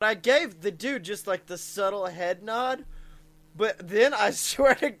I gave the dude just like the subtle head nod, but then I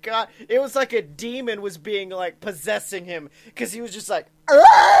swear to God, it was like a demon was being like possessing him because he was just like,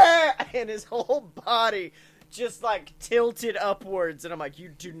 "Arrgh!" and his whole body just like tilted upwards, and I'm like, you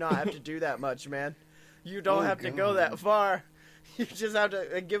do not have to do that much, man. You don't have to go that far. You just have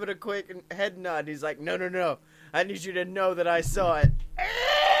to give it a quick head nod. He's like, no, no, no. I need you to know that I saw it.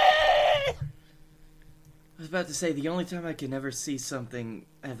 I was about to say, the only time I can ever see something,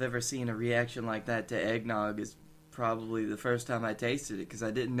 I've ever seen a reaction like that to eggnog is probably the first time I tasted it, because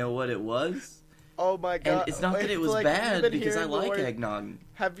I didn't know what it was. Oh my God. And it's not that it was like, bad, because I like eggnog.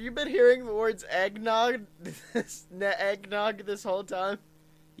 Have you been hearing the words eggnog, eggnog this whole time?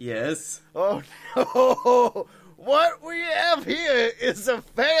 Yes. Oh no! What we have here is a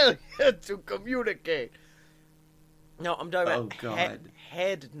failure to communicate. No, I'm talking about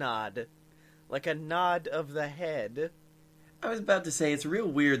head nod. Like a nod of the head. I was about to say, it's real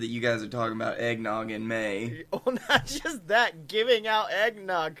weird that you guys are talking about eggnog in May. Oh, not just that, giving out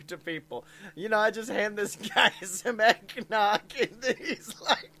eggnog to people. You know, I just hand this guy some eggnog, and then he's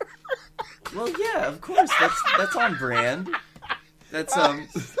like... Well, yeah, of course, that's on brand. That's, I'm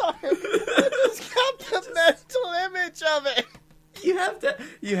sorry, I just got the mental image of it.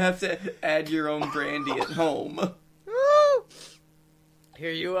 You have to add your own brandy at home. Woo!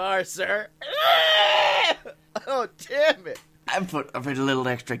 Here you are, sir. Oh, damn it. I put a little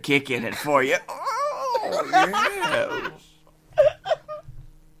extra kick in it for you. Oh, yeah.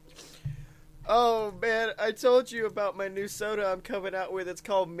 Oh, man, I told you about my new soda I'm coming out with. It's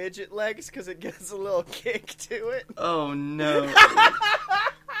called Midget Legs because it gets a little kick to it. Oh, no.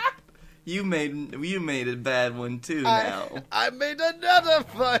 You made a bad one, too, now. I made another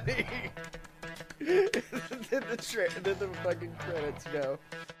funny. Then the fucking credits go.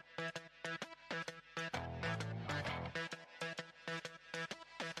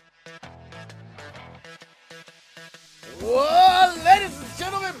 Whoa, ladies and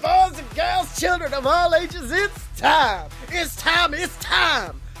gentlemen, boys and girls, children of all ages, it's time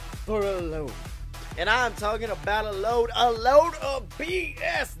for a load. And I'm talking about a load of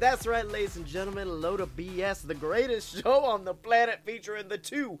BS. That's right, ladies and gentlemen, a load of BS, the greatest show on the planet featuring the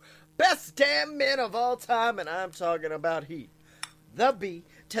two best damn men of all time, and I'm talking about Heat. The B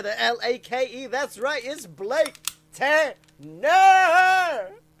to the L-A-K-E, that's right, it's Blake Tanner.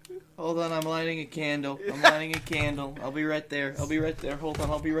 Hold on, I'm lighting a candle. I'll be right there. Hold on,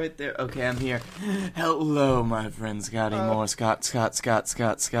 I'll be right there. Okay, I'm here. Hello, my friend Scotty Moore. Scott,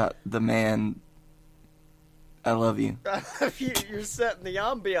 the man. I love you. You're setting the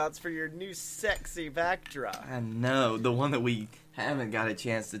ambiance for your new sexy backdrop. I know, the one that we haven't got a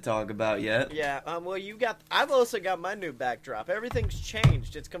chance to talk about yet. Yeah, well, I've also got my new backdrop. Everything's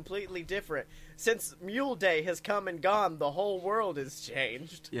changed. It's completely different. Since Mule Day has come and gone, the whole world has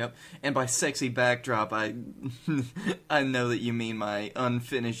changed. Yep, and by sexy backdrop, I know that you mean my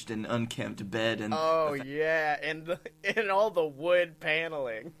unfinished and unkempt bed and... Oh, yeah, and all the wood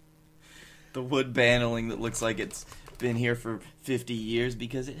paneling. The wood paneling that looks like it's been here for 50 years,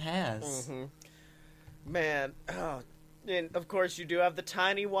 because it has. Mm-hmm. Man, and of course you do have the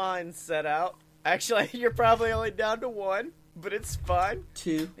tiny wines set out. Actually, you're probably only down to one, but it's fine.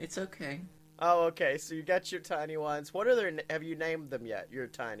 2, it's okay. Oh, okay, so you got your tiny wines. What other, have you named them yet, your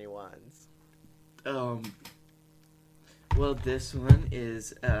tiny wines? Well, this one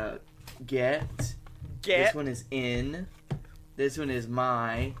is, Get. This one is In. This one is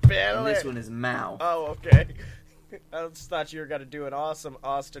My. And this one is Mao. Oh, okay. I just thought you were going to do an awesome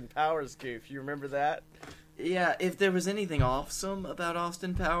Austin Powers goof. You remember that? Yeah, if there was anything awesome about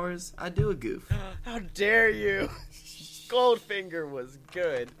Austin Powers, I'd do a goof. How dare you? Goldfinger was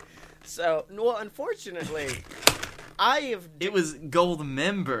good. So, well, unfortunately, It was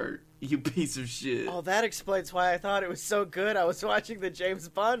Goldmember, you piece of shit. Oh, that explains why I thought it was so good. I was watching the James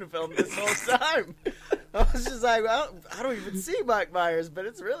Bond film this whole time. I was just like, I don't even see Mike Myers, but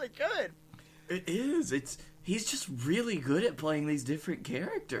it's really good. It is. He's just really good at playing these different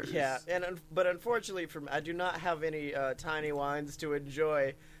characters. Yeah, but unfortunately, I do not have any tiny wines to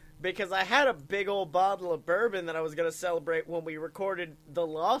enjoy, because I had a big old bottle of bourbon that I was going to celebrate when we recorded the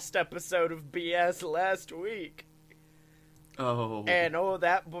Lost episode of BS last week. Oh. And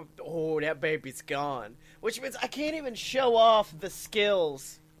that baby's gone. Which means I can't even show off the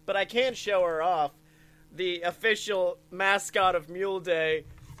skills, but I can show her off. The official mascot of Mule Day,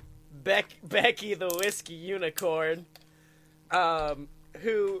 Becky the Whiskey Unicorn,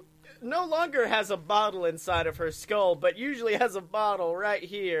 who no longer has a bottle inside of her skull, but usually has a bottle right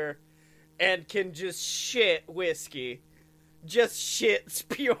here and can just shit whiskey. Just shits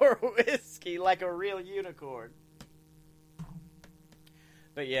pure whiskey like a real unicorn.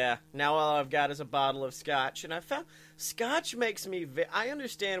 But yeah, now all I've got is a bottle of scotch, and I found scotch makes me. I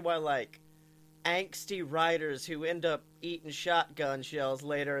understand why like angsty writers who end up eating shotgun shells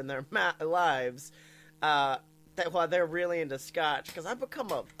later in their lives, that why they're really into scotch. Because I'm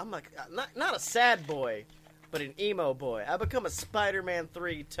like not a sad boy, but an emo boy. I become a Spider-Man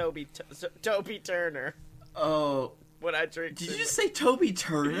 3 Toby Turner Oh, when I drink. did you just say Toby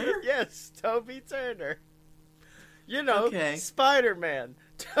Turner? Yes, Toby Turner. You know, Okay. Spider-Man,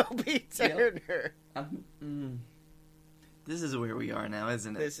 Toby Turner. This is where we are now,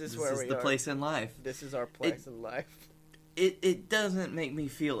 isn't it? This is where we the are. place in life. This is our place in life. It doesn't make me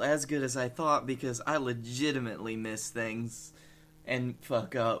feel as good as I thought because I legitimately miss things and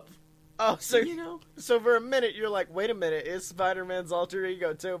fuck up. Oh, so You know? so for a minute you're like, wait a minute, is Spider-Man's alter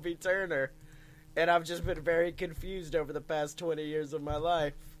ego Toby Turner? And I've just been very confused over the past 20 years of my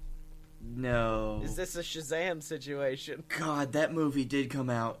life. No. Is this a Shazam situation? God, that movie did come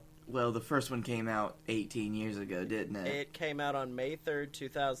out. Well, the first one came out 18 years ago, didn't it? It came out on May 3rd,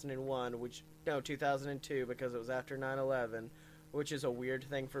 2001, 2002, because it was after 9/11, which is a weird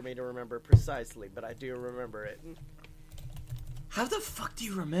thing for me to remember precisely, but I do remember it. How the fuck do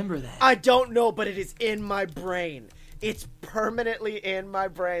you remember that? I don't know, but it is in my brain. It's permanently in my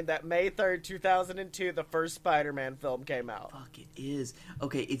brain that May 3rd, 2002, the first Spider-Man film came out. Fuck, it is.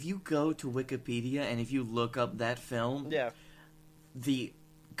 Okay, if you go to Wikipedia and if you look up that film, Yeah. the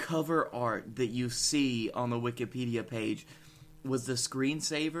cover art that you see on the Wikipedia page was the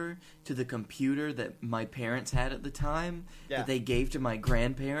screensaver to the computer that my parents had at the time that they gave to my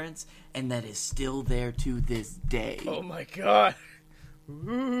grandparents, and that is still there to this day. Oh my god.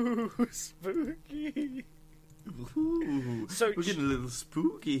 Ooh, spooky. Ooh, So we're getting a little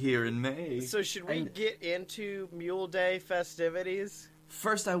spooky here in May. So should we And get into Mule Day festivities?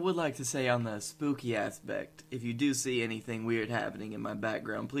 first, I would like to say on the spooky aspect, if you do see anything weird happening in my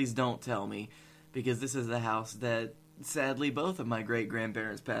background, please don't tell me, because this is the house that sadly both of my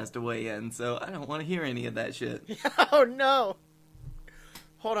great-grandparents passed away in, so I don't want to hear any of that shit. Oh no.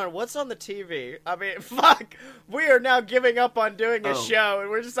 Hold on, what's on the TV? I mean, fuck. We are now giving up on doing a show, and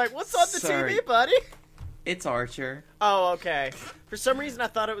we're just like, what's on the Sorry. TV, buddy? It's Archer. Oh, okay. For some reason, I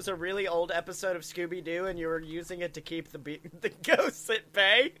thought it was a really old episode of Scooby-Doo, and you were using it to keep the ghosts at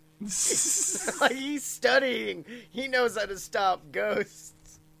bay. Like, he's studying. He knows how to stop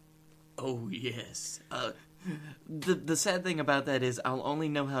ghosts. Oh, yes. The sad thing about that is I'll only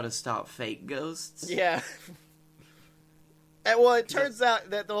know how to stop fake ghosts. Yeah. And, well, it turns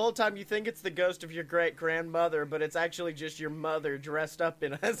out that the whole time you think it's the ghost of your great-grandmother, but it's actually just your mother dressed up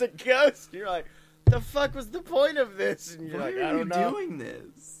as a ghost. You're like, the fuck was the point of this? And you're Why like, are I don't know. doing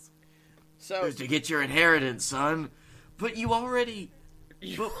this? So It's to get your inheritance, son. But you already...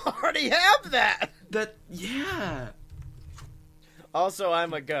 you already have that. Yeah. Also,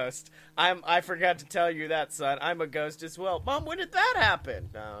 I'm a ghost. I forgot to tell you that, son. I'm a ghost as well. Mom, when did that happen?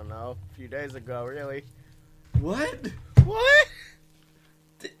 I don't know. A few days ago, really. What? What?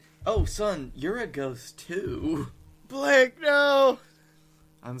 Oh, son, you're a ghost, too. Blake, no.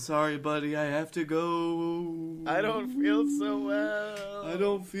 I'm sorry, buddy. I have to go. I don't feel so well. I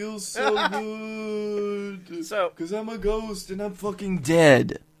don't feel so good. So- Because I'm a ghost and I'm fucking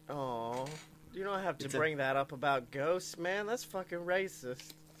dead. Oh, you don't have to It's a- bring that up about ghosts, man. That's fucking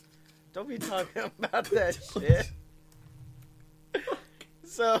racist. Don't be talking about that shit.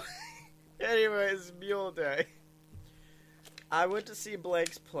 So, anyways, Mule Day. I went to see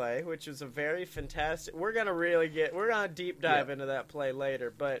Blake's play, which was a very fantastic... We're gonna deep dive into that play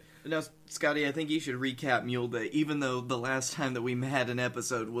later, but... Now, Scotty, I think you should recap Mule Day, even though the last time that we had an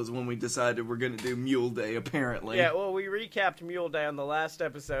episode was when we decided we're going to do Mule Day, apparently. Yeah, well, we recapped Mule Day on the last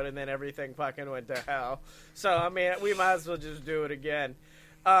episode, and then everything fucking went to hell. So, I mean, we might as well just do it again.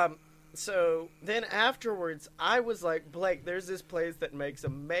 So, then afterwards, I was like, Blake, there's this place that makes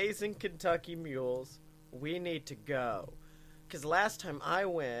amazing Kentucky mules. We need to go. Because last time I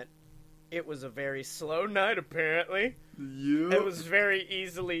went, it was a very slow night, apparently. Yep. It was very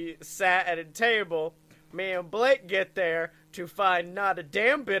easily sat at a table. Me and Blake get there to find not a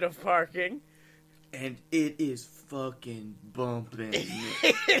damn bit of parking. And it is fucking bumping.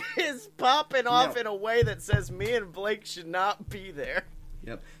 It is popping off No. in a way that says me and Blake should not be there.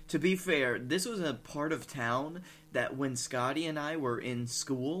 Yep. To be fair, this was a part of town that when Scotty and I were in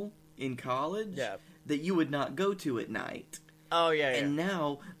school, in college, Yeah. that you would not go to at night. Oh, yeah, yeah. And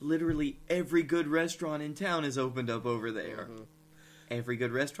now, literally every good restaurant in town is opened up over there. Mm-hmm. Every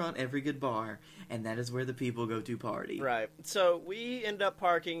good restaurant, every good bar. And that is where the people go to party. Right. So we end up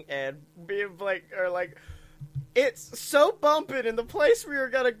parking, and me and Blake are like, It's so bumping in the place we were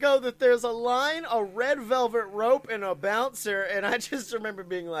gonna go that there's a line, a red velvet rope, and a bouncer, and I just remember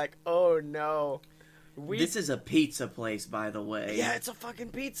being like, oh no. This is a pizza place, by the way. Yeah, it's a fucking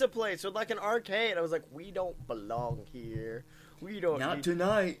pizza place with like an arcade. I was like, we don't belong here. We don't. Not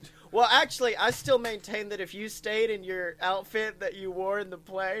tonight. Well, actually, I still maintain that if you stayed in your outfit that you wore in the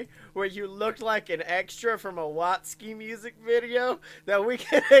play, where you looked like an extra from a Watsky music video, that we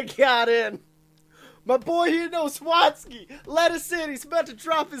could have got in. My boy here knows Watsky. Let us in. He's about to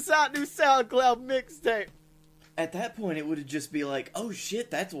drop his out new SoundCloud mixtape. At that point, it would have just be like, oh shit,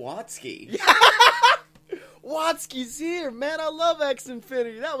 that's Watsky. Watsky's here, man. I love X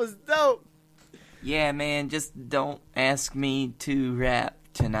Infinity. That was dope. Yeah, man, just don't ask me to rap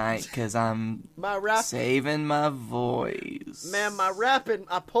tonight, because I'm saving my voice. Man,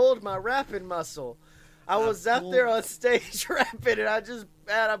 I pulled my rapping muscle. I was out there on stage rapping, and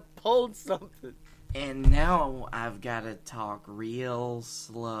I pulled something. And now I've got to talk real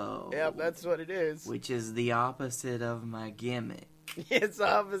slow. Yep, that's what it is. Which is the opposite of my gimmick. It's the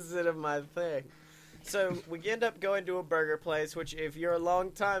opposite of my thing. So, we end up going to a burger place, which if you're a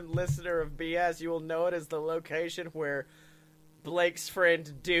long-time listener of BS, you will know it as the location where Blake's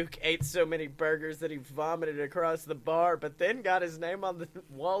friend Duke ate so many burgers that he vomited across the bar, but then got his name on the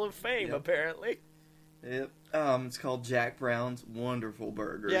Wall of Fame, apparently. Yep. It's called Jack Brown's Wonderful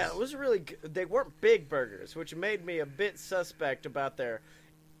Burgers. Yeah, it was really good. They weren't big burgers, which made me a bit suspect about their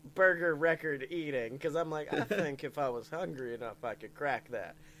burger record eating, because I'm like, I think if I was hungry enough, I could crack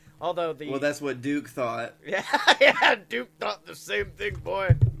that. Although Well, that's what Duke thought. Yeah, Duke thought the same thing,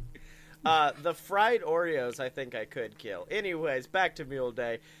 boy. The fried Oreos, I think I could kill. Anyways, back to Mule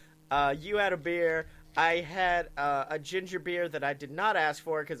Day. You had a beer. I had a ginger beer that I did not ask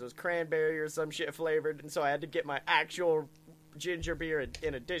for because it was cranberry or some shit flavored, and so I had to get my actual ginger beer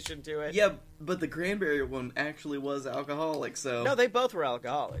in addition to it. Yeah, but the cranberry one actually was alcoholic, so... No, they both were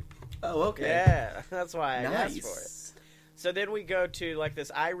alcoholic. Oh, okay. Yeah, that's why I Nice. asked for it. So then we go to, like,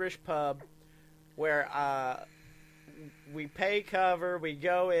 this Irish pub where we pay cover, we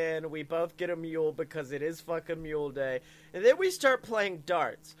go in, we both get a mule because it is fucking Mule Day, and then we start playing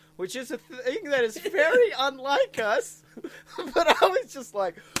darts, which is a thing that is very unlike us, but I was just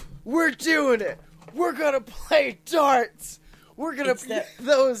like, we're doing it! We're gonna play darts! We're gonna be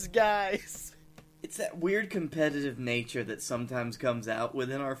those guys! It's that weird competitive nature that sometimes comes out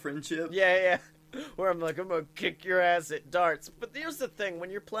within our friendship. Yeah. Where I'm like, I'm gonna kick your ass at darts. But here's the thing, when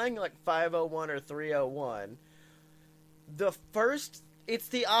you're playing like 501 or 301, it's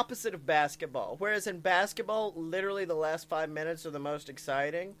the opposite of basketball. Whereas in basketball, literally the last 5 minutes are the most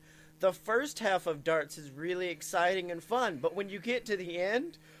exciting. The first half of darts is really exciting and fun. But when you get to the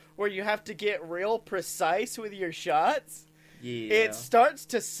end, where you have to get real precise with your shots, it starts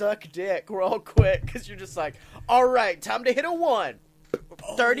to suck dick real quick. Because you're just like, alright, time to hit a 1.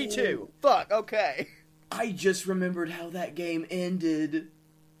 32. Fuck, okay. I just remembered how that game ended.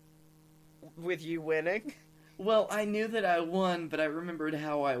 With you winning? Well, I knew that I won, but I remembered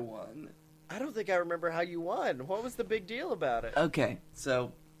how I won. I don't think I remember how you won. What was the big deal about it? Okay,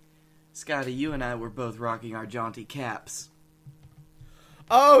 so, Scotty, you and I were both rocking our jaunty caps.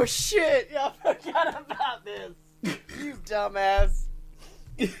 Oh, shit! Yeah, I forgot about this. You dumbass.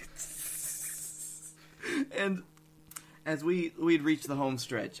 And as we'd reached the home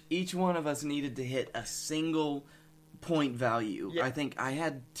stretch, each one of us needed to hit a single point value. Yeah. I think I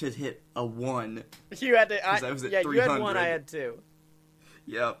had to hit a 1. You had to. I was at you 300. had 1. I had 2.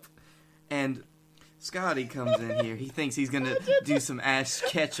 Yep. And Scotty comes in here. He thinks he's gonna do some Ash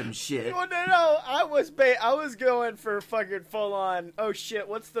Ketchum shit. Oh, no. I was going for fucking full on. Oh shit!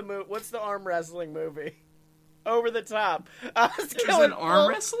 What's the arm wrestling movie? Over the Top. There's an arm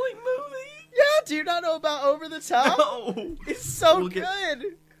wrestling movie? Yeah, do you not know about Over the Top? No. It's so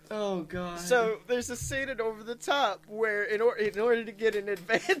good. Oh, God. So, there's a scene in Over the Top where, in order to get an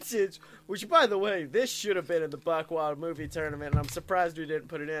advantage, which, by the way, this should have been in the Buckwild movie tournament, and I'm surprised we didn't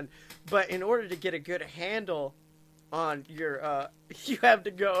put it in, but in order to get a good handle on your, you have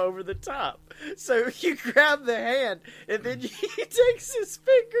to go over the top. So, you grab the hand, and then he takes his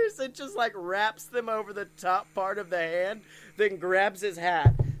fingers and just, like, wraps them over the top part of the hand, then grabs his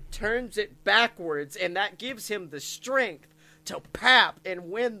hat, turns it backwards, and that gives him the strength to pap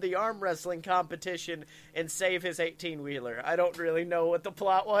and win the arm wrestling competition and save his 18-wheeler. I don't really know what the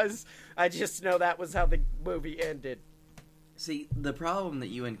plot was. I just know that was how the movie ended. See, the problem that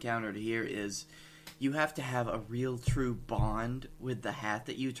you encountered here is you have to have a real true bond with the hat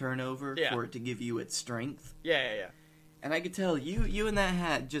that you turn over for it to give you its strength. Yeah. And I could tell you and that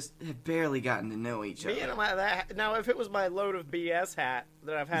hat just have barely gotten to know each other. Me and that. Now, if it was my load of BS hat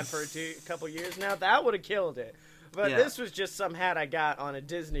that I've had for a couple years now, that would have killed it. But this was just some hat I got on a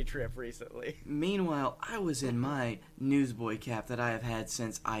Disney trip recently. Meanwhile, I was in my newsboy cap that I have had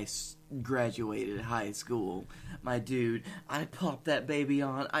since I graduated high school. My dude, I popped that baby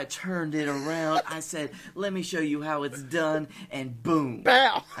on, I turned it around, I said, let me show you how it's done, and boom.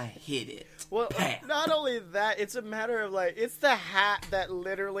 Bow! I hit it. Well, Pow. not only that, it's a matter of, like, it's the hat that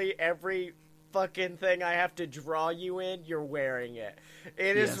literally every fucking thing I have to draw you in, you're wearing it.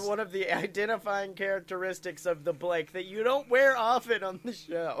 It is one of the identifying characteristics of the Blake that you don't wear often on the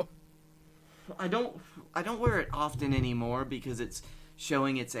show. I don't wear it often anymore because it's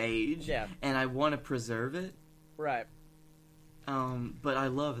showing its age. Yeah. And I want to preserve it. Right. But I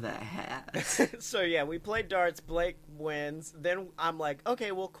love that hat. So yeah, we played darts, Blake wins, then I'm like,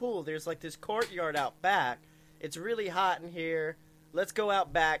 okay, well cool, there's like this courtyard out back, it's really hot in here, let's go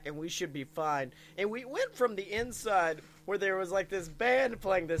out back and we should be fine. And we went from the inside where there was like this band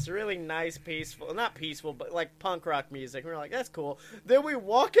playing this really nice not peaceful, but like punk rock music. We were like, that's cool. Then we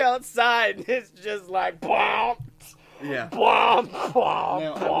walk outside and it's just like, bwomp, Yeah. bwomp, bwomp,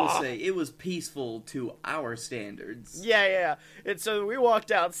 Now, I will say, it was peaceful to our standards. Yeah. And so we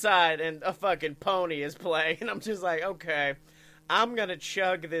walked outside and a fucking pony is playing. And I'm just like, okay, I'm going to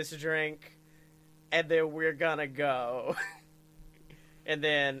chug this drink and then we're going to go. And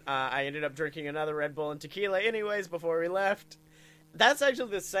then I ended up drinking another Red Bull and tequila anyways before we left. That's actually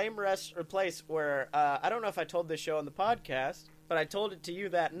the same place where, I don't know if I told this show on the podcast, but I told it to you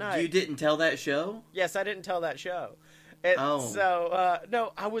that night. You didn't tell that show? Yes, I didn't tell that show. So,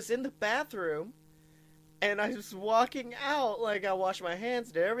 no, I was in the bathroom, and I was walking out, like, I washed my hands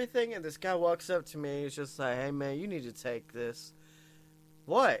and everything, and this guy walks up to me, he's just like, hey, man, you need to take this.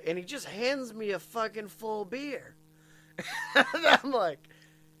 What? And he just hands me a fucking full beer. And I'm like,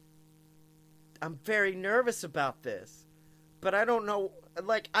 I'm very nervous about this, but I don't know,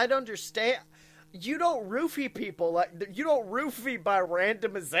 like, I'd understand. You don't roofie people, like, you don't roofie by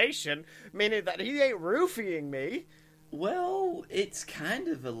randomization, meaning that he ain't roofieing me. Well, it's kind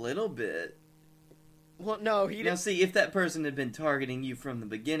of a little bit. Well, no, he Now, didn't. see, if that person had been targeting you from the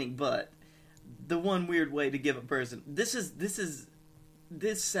beginning, but the one weird way to give a person...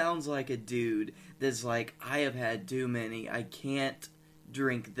 This sounds like a dude that's like, I have had too many, I can't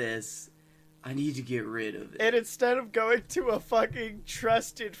drink this, I need to get rid of it. And instead of going to a fucking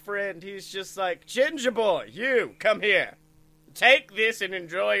trusted friend, he's just like, Ginger boy, you, come here. Take this and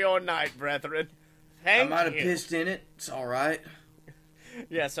enjoy your night, brethren. Thank you. I might have pissed in it, it's alright.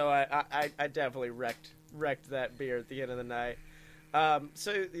 Yeah, so I definitely wrecked that beer at the end of the night.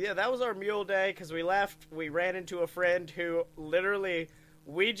 So, yeah, that was our mule day, because we left, we ran into a friend who literally,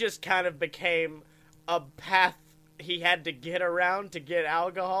 we just kind of became a path he had to get around to get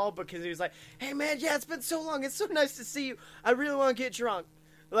alcohol, because he was like, hey, man, yeah, it's been so long, it's so nice to see you, I really want to get drunk.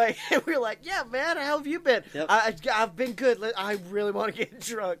 Like, and we were like, yeah, man, how have you been? Yep. I've been good, I really want to get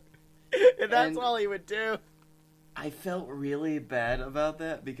drunk. And that's all he would do. I felt really bad about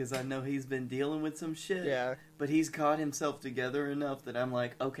that because I know he's been dealing with some shit. Yeah. But he's caught himself together enough that I'm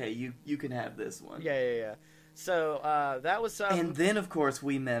like, okay, you can have this one. Yeah. So, that was And then, of course,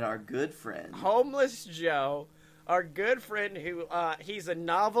 we met our good friend. Homeless Joe, our good friend who, he's a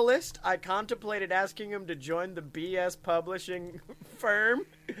novelist. I contemplated asking him to join the BS publishing firm.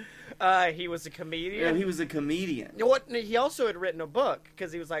 He was a comedian. Yeah, he was a comedian. You know what? He also had written a book,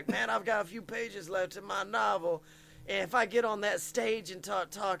 because he was like, man, I've got a few pages left in my novel, and if I get on that stage and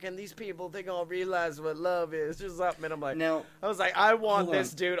talking, these people, they're going to realize what love is, or something. And I'm like, Now, I was like, I want hold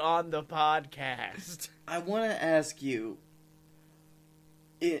this on. dude on the podcast. I want to ask you,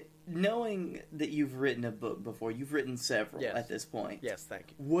 knowing that you've written a book before, you've written several Yes. at this point. Yes, thank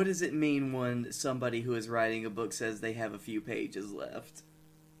you. What does it mean when somebody who is writing a book says they have a few pages left?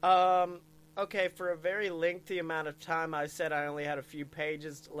 Okay, for a very lengthy amount of time, I said I only had a few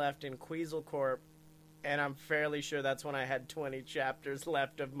pages left in Queasel Corp, and I'm fairly sure that's when I had 20 chapters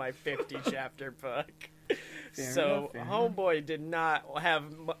left of my 50-chapter book. Fair enough. Homeboy did not have...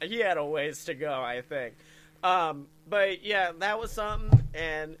 He had a ways to go, I think. But, yeah, that was something,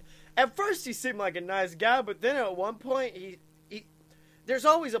 and at first he seemed like a nice guy, but then at one point, there's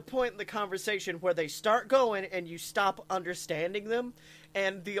always a point in the conversation where they start going and you stop understanding them.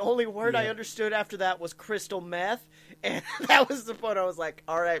 And the only word I understood after that was crystal meth. And that was the point I was like,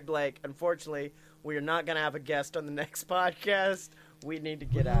 all right, Blake, unfortunately, we are not going to have a guest on the next podcast. We need to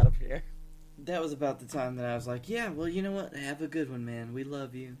get out of here. That was about the time that I was like, yeah, well, you know what? Have a good one, man. We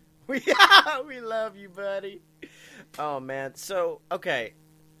love you. We love you, buddy. Oh, man. So, okay.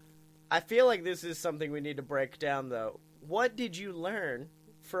 I feel like this is something we need to break down, though. what did you learn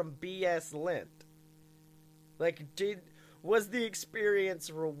from BS Lint? Like, was the experience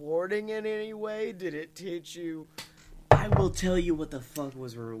rewarding in any way? Did it teach you? I will tell you what the fuck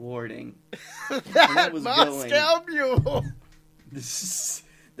was rewarding. That was Moscow Mule!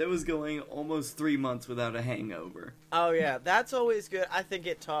 That was going almost 3 months without a hangover. Oh yeah, that's always good. I think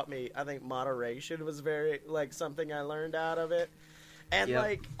it taught me, moderation was very, something I learned out of it.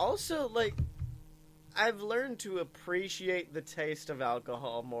 And, also, I've learned to appreciate the taste of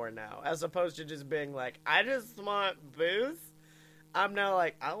alcohol more now, as opposed to just being like, I just want booze. I'm now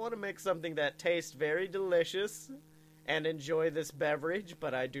like, I want to make something that tastes very delicious and enjoy this beverage,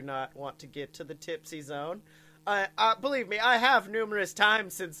 but I do not want to get to the tipsy zone. Believe me, I have numerous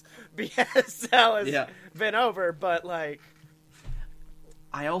times since BSL has been over, but I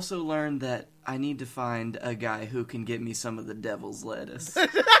also learned that I need to find a guy who can get me some of the devil's lettuce.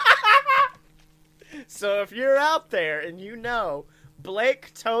 So if you're out there and you know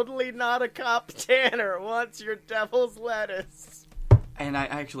Blake, totally not a cop Tanner, wants your devil's lettuce. And I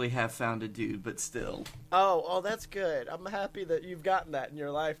actually have found a dude, but still. Oh, that's good. I'm happy that you've gotten that in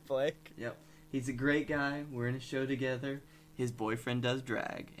your life, Blake. Yep. He's a great guy. We're in a show together. His boyfriend does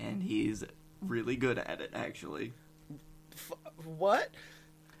drag, and he's really good at it, actually. What?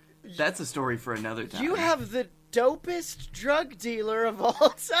 That's a story for another time. You have the dopest drug dealer of all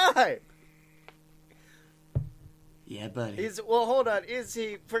time. Yeah, buddy. Hold on.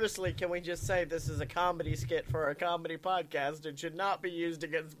 Firstly, can we just say this is a comedy skit for a comedy podcast and should not be used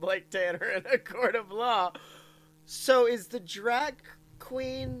against Blake Tanner in a court of law? So is the drag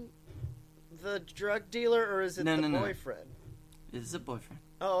queen the drug dealer, or is it the boyfriend? It's a boyfriend.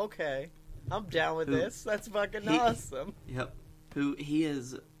 Oh, okay. I'm down with this. That's fucking awesome. Yep. He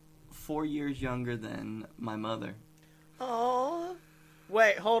is 4 years younger than my mother. Aww.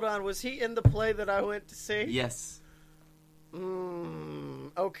 Wait, hold on. Was he in the play that I went to see? Yes.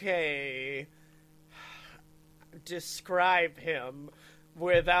 Okay. Describe him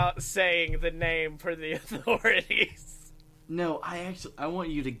without saying the name for the authorities. No, I want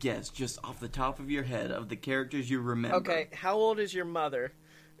you to guess just off the top of your head of the characters you remember. Okay, how old is your mother?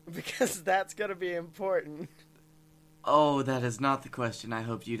 Because that's going to be important. Oh, that is not the question I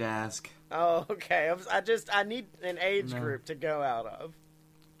hoped you'd ask. Oh, okay. I need an age group to go out of.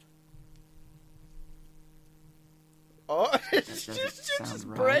 Oh, just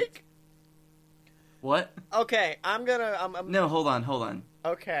break? Right. What? Okay, I'm No, hold on.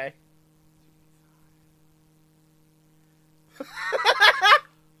 Okay.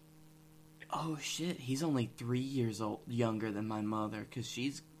 Oh shit, he's only 3 years younger than my mother, because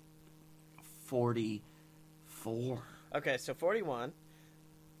she's 44. Okay, so 41.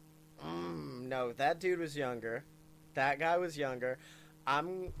 No, that dude was younger. That guy was younger.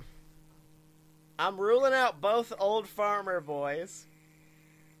 I'm ruling out both old farmer boys.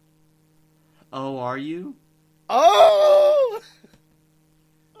 Oh, are you? Oh!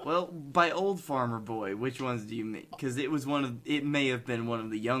 Well, by old farmer boy, which ones do you mean? Because it may have been one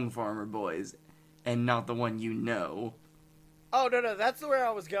of the young farmer boys, and not the one you know. Oh, no, that's where I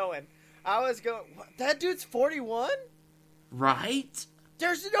was going. What, that dude's 41? Right?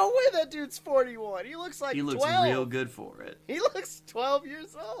 There's no way that dude's 41. He looks like 12. He looks real good for it. He looks 12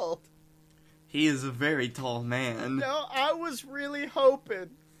 years old. He is a very tall man. No, I was really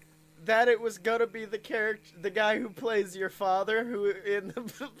hoping that it was gonna be the guy who plays your father, who in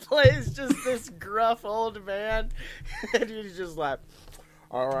the plays just this gruff old man, and he's just like,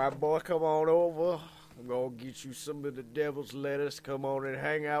 "All right, boy, come on over. I'm gonna get you some of the devil's lettuce. Come on and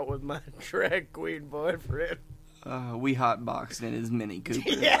hang out with my drag queen boyfriend." We hotboxed in his Mini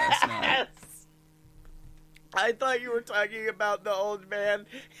Cooper last night. I thought you were talking about the old man,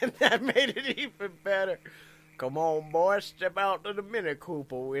 and that made it even better. Come on, boy, step out to the Mini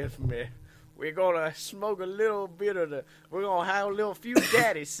Cooper with me. We're gonna smoke a little bit we're gonna have a few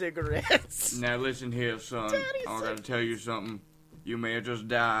daddy cigarettes. Now listen here, son. I gotta tell you something. You may have just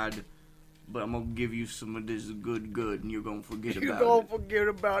died, but I'm gonna give you some of this good, and you're gonna forget about it. You're gonna forget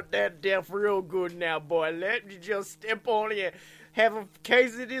about that death real good now, boy. Let me just step on it. Have a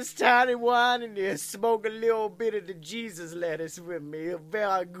case of this tiny wine and then smoke a little bit of the Jesus lettuce with me.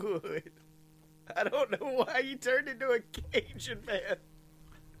 Very good. I don't know why you turned into a Cajun man.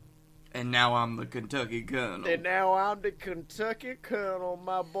 And now I'm the Kentucky Colonel. And now I'm the Kentucky Colonel,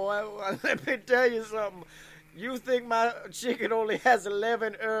 my boy. Let me tell you something. You think my chicken only has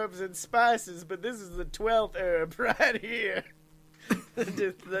 11 herbs and spices, but this is the 12th herb right here.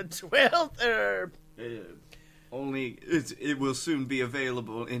 The 12th herb. It will soon be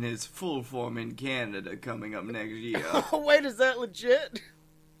available in its full form in Canada coming up next year. Oh, wait, is that legit?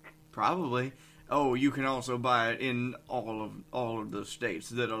 Probably. Oh, you can also buy it in all of the states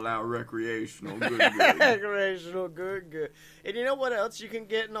that allow recreational good. Recreational good. And you know what else you can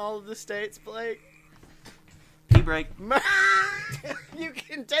get in all of the states, Blake? Pee break. You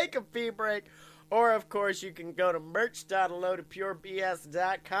can take a pee break, or of course you can go to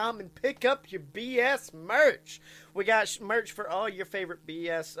merch.alotopurebs.com and pick up your BS merch. We got merch for all your favorite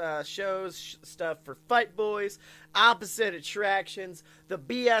BS shows, stuff for Fight Boys, Opposite Attractions, the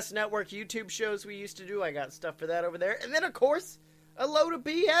BS Network YouTube shows we used to do. I got stuff for that over there. And then, of course, a load of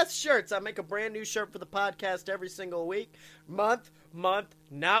BS shirts. I make a brand new shirt for the podcast every single week. Month,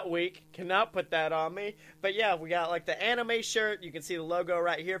 not week. Cannot put that on me. But yeah, we got like the anime shirt. You can see the logo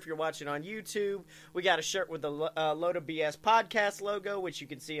right here if you're watching on YouTube. We got a shirt with the Load of BS podcast logo, which you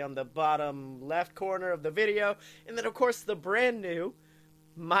can see on the bottom left corner of the video. And then, of course, the brand new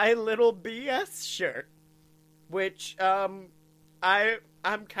My Little BS shirt, which I'm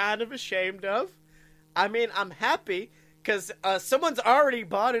kind of ashamed of. I mean, I'm happy because someone's already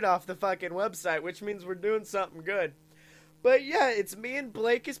bought it off the fucking website, which means we're doing something good. But yeah, it's me and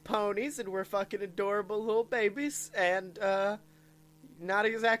Blake as ponies, and we're fucking adorable little babies, and not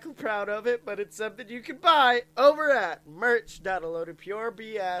exactly proud of it, but it's something you can buy over at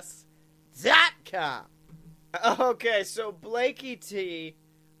merch.alotopurebs.com. Okay, so Blakey T,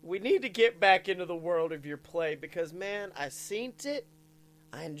 we need to get back into the world of your play, because man, I seen it,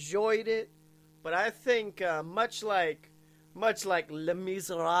 I enjoyed it, but I think much like Les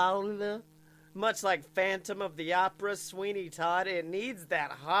Miserables, much like Phantom of the Opera, Sweeney Todd, it needs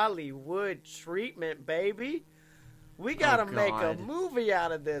that Hollywood treatment, baby. We gotta make a movie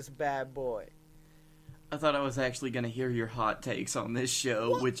out of this bad boy. I thought I was actually gonna hear your hot takes on this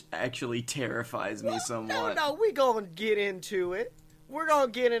show, which actually terrifies me somewhat. No, we gonna get into it. We're gonna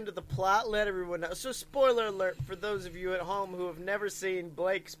get into the plot, let everyone know. So, spoiler alert for those of you at home who have never seen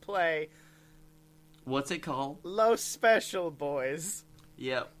Blake's play. What's it called? Los Special Boys.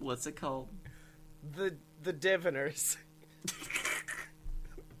 Yep, what's it called? The Diviners.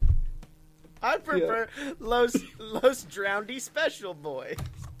 I prefer Los Drownedy Special Boys.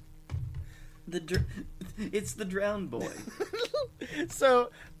 It's the Drowned Boy. So,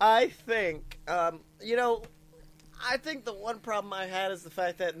 I think, I think the one problem I had is the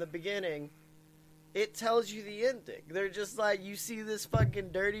fact that in the beginning, it tells you the ending. They're just like, you see this fucking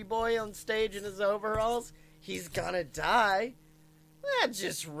dirty boy on stage in his overalls, he's gonna die. That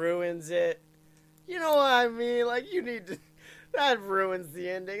just ruins it. You know what I mean? Like, that ruins the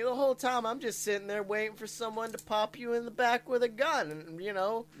ending. The whole time, I'm just sitting there waiting for someone to pop you in the back with a gun, and,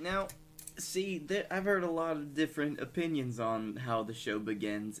 Now, see, I've heard a lot of different opinions on how the show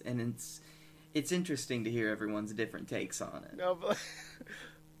begins, and it's interesting to hear everyone's different takes on it. No, but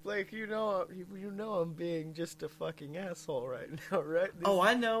Blake, I'm being just a fucking asshole right now, right?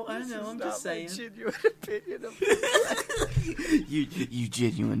 I know, I'm just saying. Genuine opinion of you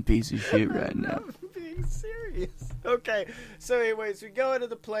genuine piece of shit right now. I'm being serious. Okay, so anyways, we go into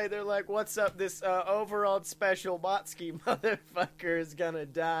the play. They're like, "What's up? This overall special Motsky motherfucker is gonna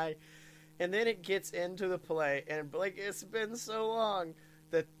die," and then it gets into the play, and Blake, it's been so long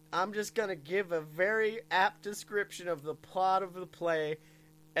that I'm just gonna give a very apt description of the plot of the play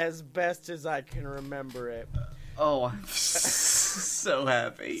as best as I can remember it. Oh, I'm so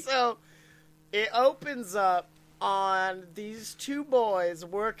happy. So, it opens up on these two boys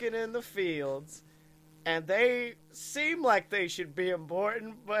working in the fields, and they seem like they should be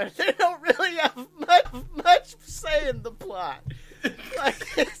important, but they don't really have much say in the plot.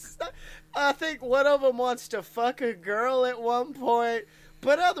 I think one of them wants to fuck a girl at one point,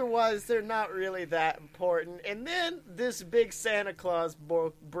 but otherwise, they're not really that important. And then this big Santa Claus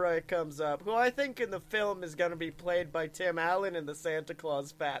boy comes up, who I think in the film is going to be played by Tim Allen in the Santa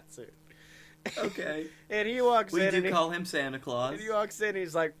Claus fat suit. Okay. And he walks in. We do call him Santa Claus. And he walks in and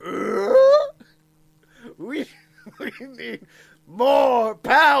he's like, we need more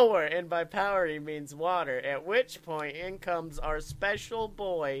power. And by power, he means water. At which point, in comes our special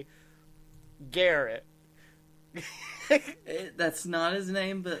boy, Garrett. That's not his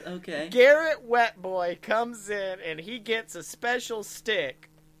name, but okay. Garrett Wetboy comes in and he gets a special stick.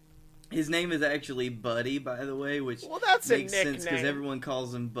 His name is actually Buddy, by the way, which that's makes a nickname. sense because everyone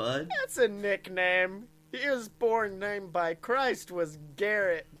calls him Bud. That's a nickname. He was born named by Christ was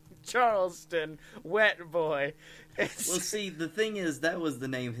Garrett Charleston Wetboy. Well, see, the thing is, that was the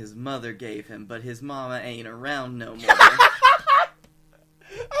name his mother gave him, but his mama ain't around no more.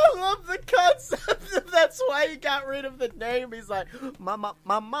 I love the concept of that's why he got rid of the name. He's like, my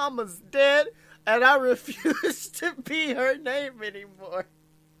mama's dead, and I refuse to be her name anymore.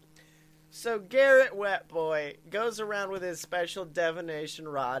 So Garrett Wet Boy goes around with his special divination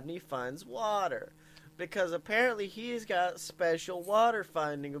rod and he finds water. Because apparently he's got special water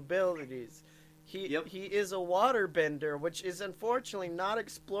finding abilities. He is a water bender, which is unfortunately not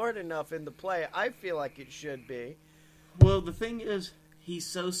explored enough in the play. I feel like it should be. Well, the thing is, he's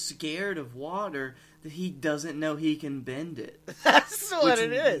so scared of water that he doesn't know he can bend it. That's what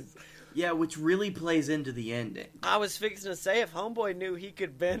it is. Yeah, which really plays into the ending. I was fixing to say, if Homeboy knew he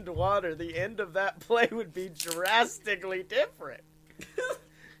could bend water, the end of that play would be drastically different.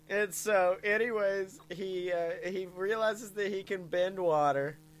 And so, anyways, he realizes that he can bend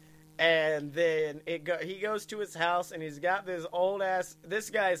water, and then he goes to his house, and he's got this old-ass... This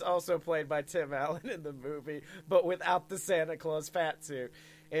guy is also played by Tim Allen in the movie, but without the Santa Claus fat suit.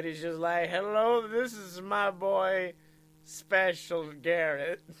 And he's just like, hello, this is my boy, Special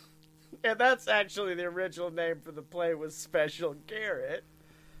Garrett. And that's actually the original name for the play was Special Garrett.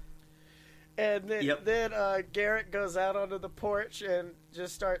 And then Garrett goes out onto the porch and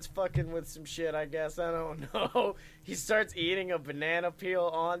just starts fucking with some shit, I guess. I don't know. He starts eating a banana peel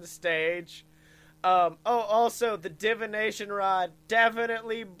on stage. Also, the divination rod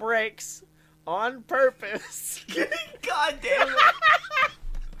definitely breaks on purpose. God damn it.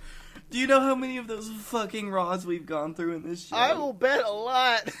 Do you know how many of those fucking rods we've gone through in this show? I will bet a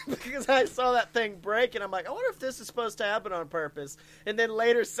lot, because I saw that thing break, and I'm like, I wonder if this is supposed to happen on purpose. And then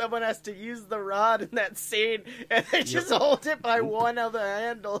later, someone has to use the rod in that scene, and they just hold it by one of the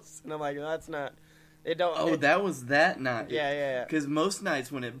handles. And I'm like, that's not... They don't... Oh, that was that night. Yeah. Because most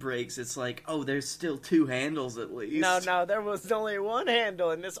nights when it breaks, it's like, oh, there's still two handles at least. No, there was only one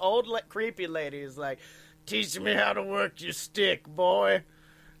handle, and this old creepy lady is like, teach me how to work your stick, boy.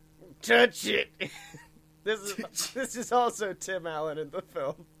 Touch it. This is also Tim Allen in the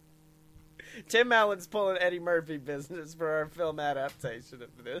film. Tim Allen's pulling Eddie Murphy business for our film adaptation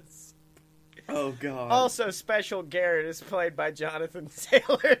of this. Oh, God. Also, Special Garrett is played by Jonathan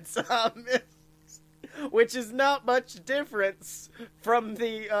Taylor Thomas, which is not much difference from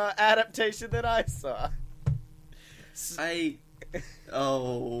the adaptation that I saw. I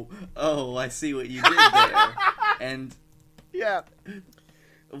see what you did there. And... yeah.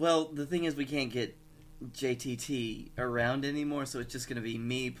 Well, the thing is, we can't get JTT around anymore, so it's just going to be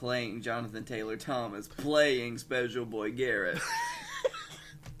me playing Jonathan Taylor Thomas, playing Special Boy Garrett.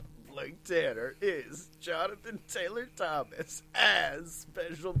 Blake Tanner is Jonathan Taylor Thomas as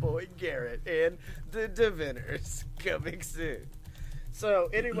Special Boy Garrett in The Diviners, coming soon. So,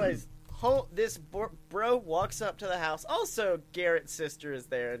 anyways, this bro walks up to the house. Also, Garrett's sister is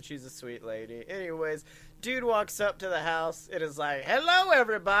there, and she's a sweet lady. Anyways... Dude walks up to the house and is like, hello,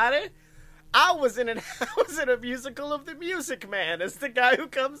 everybody. I was in a musical of The Music Man as the guy who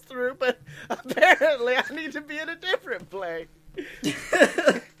comes through, but apparently I need to be in a different play.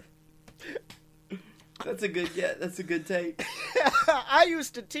 That's a good take. I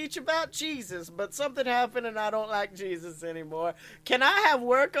used to teach about Jesus, but something happened and I don't like Jesus anymore. Can I have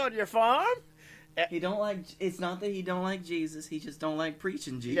work on your farm? It's not that he don't like Jesus, he just don't like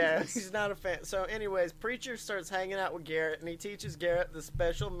preaching Jesus. Yeah, he's not a fan. So anyways, Preacher starts hanging out with Garrett, and he teaches Garrett the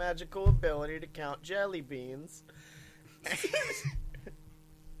special magical ability to count jelly beans.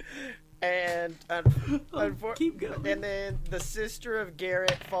 And keep going. And then the sister of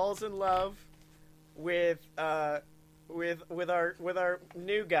Garrett falls in love with our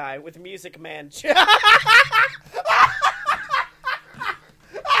new guy, with Music Man.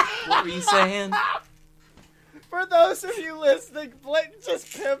 What were you saying? For those of you listening, Blake just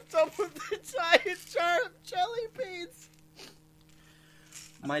pimped up with the giant jar of jelly beans.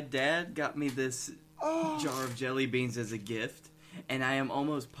 My dad got me this jar of jelly beans as a gift, and I am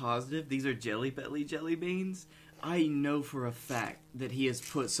almost positive these are Jelly Belly jelly beans. I know for a fact that he has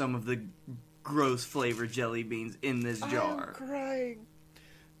put some of the gross flavored jelly beans in this jar. I'm crying.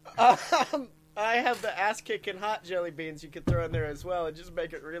 I have the ass-kicking hot jelly beans you could throw in there as well and just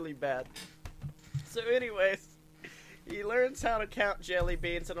make it really bad. So anyways, he learns how to count jelly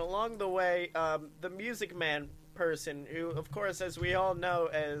beans, and along the way, the Music Man person, who, of course, as we all know,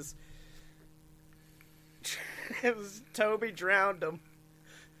 as Toby drowned him.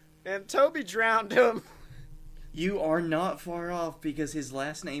 And Toby drowned him. You are not far off because his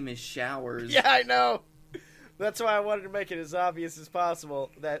last name is Showers. Yeah, I know. That's why I wanted to make it as obvious as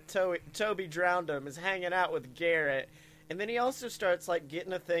possible that Toby drowned him, is hanging out with Garrett. And then he also starts, like,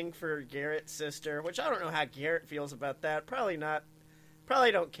 getting a thing for Garrett's sister, which I don't know how Garrett feels about that. Probably not.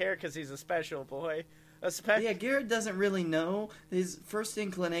 Probably don't care because he's a special boy. Especially, Yeah, Garrett doesn't really know. His first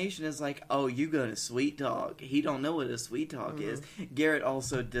inclination is like, oh, you go to Sweet Talk. He don't know what a Sweet Talk is. Garrett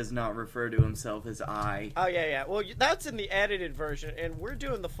also does not refer to himself as I. Oh, yeah. Well, that's in the edited version, and we're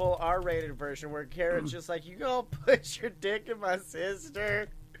doing the full R-rated version where Garrett's just like, you gonna put your dick in my sister?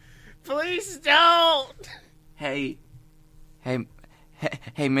 Please don't! Hey,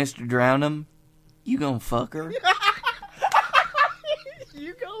 Mr. Drownham, you gonna fuck her?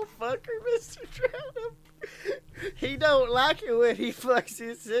 You gonna fuck her, Mr. Drownham? He don't like it when he fucks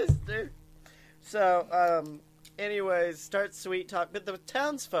his sister. So, anyways, start Sweet Talk. But the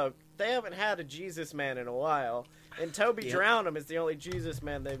townsfolk, they haven't had a Jesus man in a while. And Toby Drownham is the only Jesus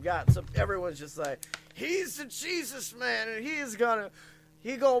man they've got. So everyone's just like, he's the Jesus man, and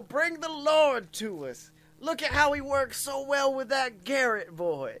he gonna bring the Lord to us. Look at how he works so well with that Garrett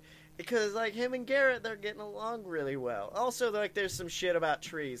boy. Because, like, him and Garrett, they're getting along really well. Also, like, there's some shit about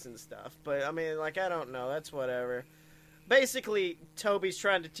trees and stuff. But, I mean, like, I don't know. That's whatever. Basically, Toby's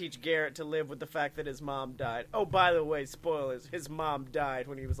trying to teach Garrett to live with the fact that his mom died. Oh, by the way, spoilers. His mom died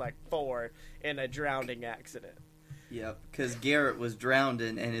when he was, like, 4 in a drowning accident. Yep, because Garrett was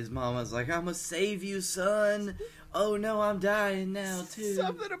drowning, and his mom was like, I'm gonna save you, son. Oh, no, I'm dying now, too.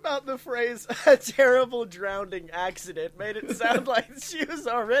 Something about the phrase, a terrible drowning accident, made it sound like she was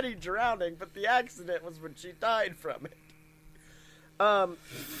already drowning, but the accident was when she died from it.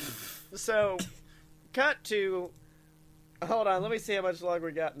 So, cut to... Hold on, let me see how much longer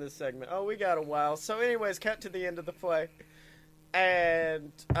we got in this segment. Oh, we got a while. So, anyways, cut to the end of the play.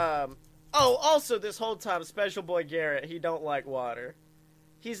 And, also, this whole time, Special Boy Garrett, he don't like water.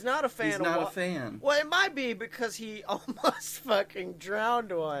 He's not a fan of water. He's not a fan. Well, it might be because he almost fucking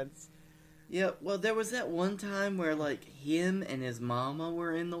drowned once. Yeah, well, there was that one time where, like, him and his mama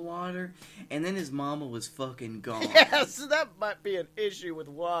were in the water, and then his mama was fucking gone. Yeah, so that might be an issue with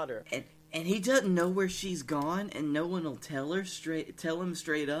water. And he doesn't know where she's gone, and no one will tell him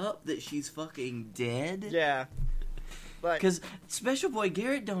straight up that she's fucking dead. Yeah. Because Special Boy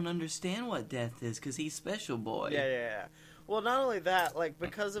Garrett don't understand what death is, because he's Special Boy. Yeah. Well, not only that, like,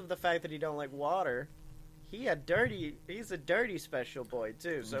 because of the fact that he don't like water, he's a dirty Special Boy,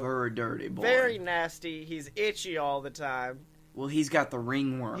 too. So very dirty boy. Very nasty. He's itchy all the time. Well, he's got the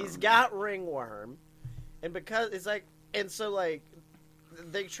ringworm. He's got ringworm. And because it's like, and so, like,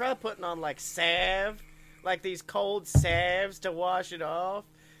 they try putting on, like, salve, like these cold salves to wash it off.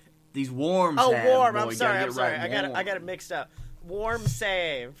 These warm salve. Oh, warm. Boy, I'm sorry. Right, I got it mixed up. Warm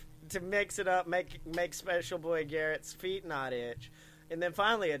salve to mix it up, make Special Boy Garrett's feet not itch. And then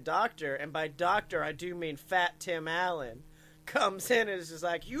finally a doctor, and by doctor I do mean Fat Tim Allen, comes in and is just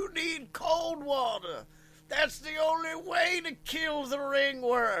like, you need cold water. That's the only way to kill the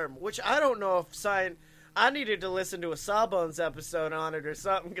ringworm. Which I don't know if I needed to listen to a Sawbones episode on it or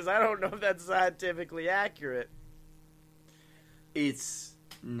something, because I don't know if that's scientifically accurate. It's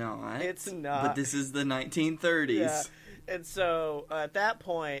not. It's not. But this is the 1930s. Yeah. And so, at that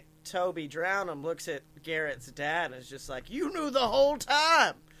point, Toby Drownham looks at Garrett's dad and is just like, you knew the whole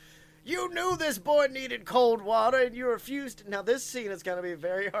time! You knew this boy needed cold water and you refused. Now, this scene is going to be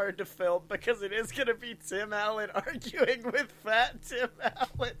very hard to film because it is going to be Tim Allen arguing with Fat Tim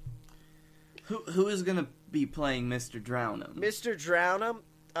Allen. Who is going to be playing Mr. Drownham? Mr. Drownham?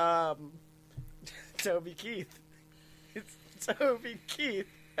 Toby Keith. It's Toby Keith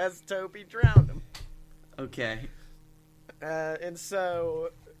as Toby Drownham. Okay. And so,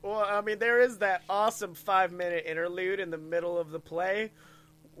 well, I mean, there is that awesome 5-minute interlude in the middle of the play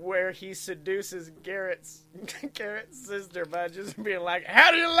where he seduces Garrett's sister by just being like, how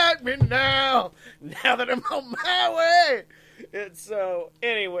do you like me now that I'm on my way? And so,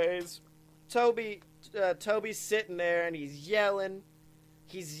 anyways, Toby's sitting there and he's yelling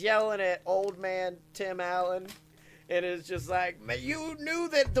at old man Tim Allen. And it's just like, man, you knew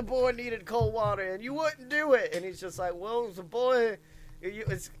that the boy needed cold water, and you wouldn't do it. And he's just like, well, the boy,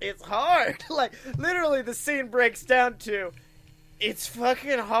 it's hard. Like, literally, the scene breaks down to, it's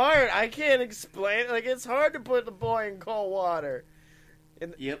fucking hard. I can't explain it. Like, it's hard to put the boy in cold water.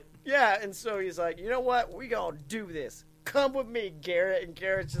 And, yep. Yeah, and so he's like, you know what? We gonna do this. Come with me, Garrett. And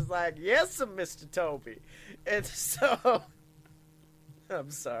Garrett's just like, yes, Mr. Toby. And so,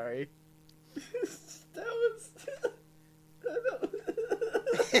 I'm sorry. That was...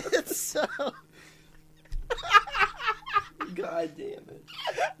 It's so... God damn it.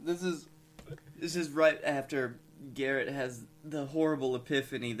 This is right after Garrett has the horrible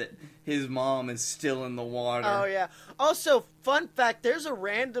epiphany that his mom is still in the water. Oh, yeah. Also, fun fact, there's a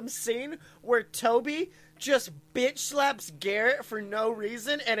random scene where Toby just bitch slaps Garrett for no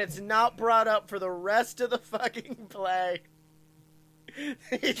reason, and it's not brought up for the rest of the fucking play.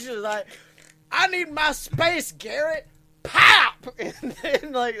 He's just like, I need my space, Garrett. Pop! And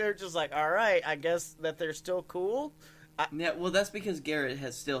then, like, they're just like, all right, I guess that they're still cool. Yeah, well, that's because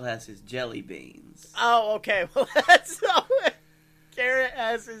Garrett still has his jelly beans. Oh, okay. Well, that's how Garrett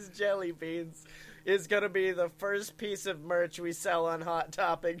has his jelly beans. Is going to be the first piece of merch we sell on Hot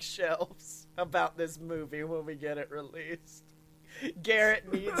Topic shelves about this movie when we get it released.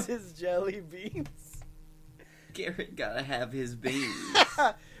 Garrett needs his jelly beans. Garrett gotta have his beans.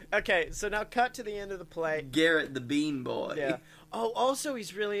 Okay, so now cut to the end of the play. Garrett the Bean Boy. Yeah. Oh, also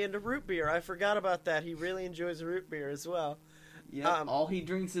he's really into root beer. I forgot about that. He really enjoys root beer as well. Yeah, all he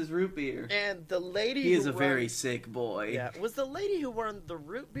drinks is root beer. And the lady he is a very sick boy. Yeah. Was the lady who ran the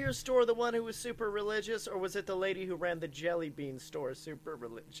root beer store the one who was super religious, or was it the lady who ran the jelly bean store super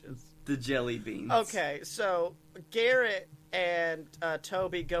religious? The jelly beans. Okay, so Garrett and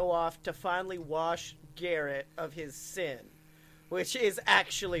Toby go off to finally wash Garrett of his sin, which is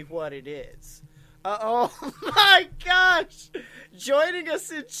actually what it is. Oh my gosh! Joining us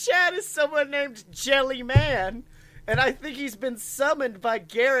in chat is someone named Jelly Man. And I think he's been summoned by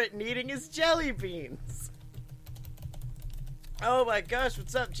Garrett needing his jelly beans. Oh my gosh,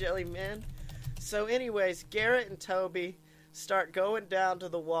 what's up, Jelly Man? So anyways, Garrett and Toby start going down to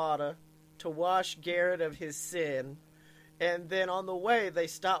the water to wash Garrett of his sin. And then on the way, they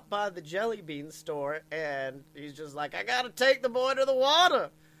stop by the jelly bean store, and he's just like, I gotta take the boy to the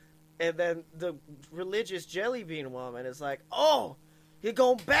water. And then the religious jelly bean woman is like, oh, you're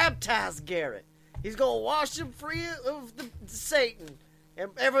gonna baptize Garrett. He's going to wash him free of the Satan, and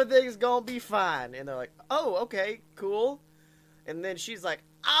everything's going to be fine. And they're like, oh, okay, cool. And then she's like,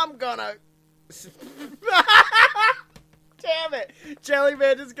 I'm going to... Damn it. Jelly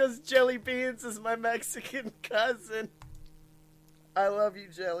Man just goes, Jelly Beans is my Mexican cousin. I love you,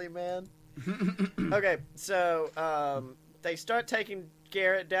 Jelly Man. Okay, so they start taking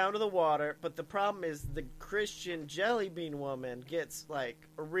Garrett down to the water, but the problem is the Christian jelly bean woman gets like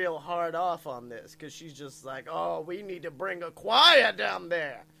real hard off on this because she's just like, oh, we need to bring a choir down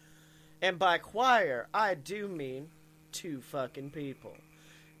there. And by choir, I do mean 2 fucking people.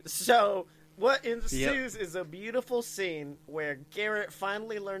 So what ensues is a beautiful scene where Garrett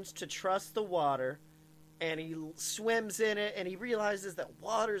finally learns to trust the water, and he swims in it, and he realizes that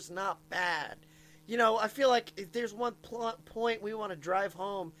water's not bad. You know, I feel like if there's one point we want to drive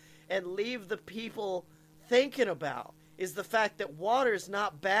home and leave the people thinking about is the fact that water's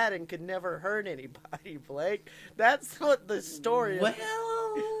not bad and could never hurt anybody, Blake. That's what the story is.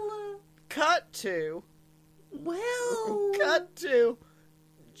 Well... Cut to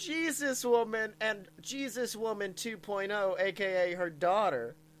Jesus Woman and Jesus Woman 2.0, a.k.a. her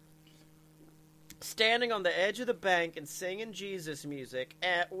daughter, standing on the edge of the bank and singing Jesus music,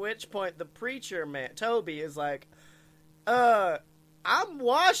 at which point the preacher man, Toby, is like, I'm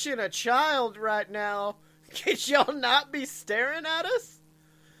washing a child right now. Could y'all not be staring at us?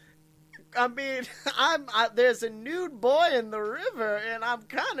 I mean, there's a nude boy in the river, and I'm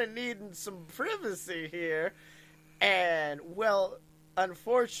kind of needing some privacy here. And, well,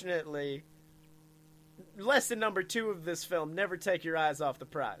 unfortunately... lesson number 2 of this film, never take your eyes off the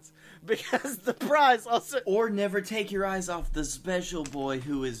prize. Because the prize also... Or never take your eyes off the special boy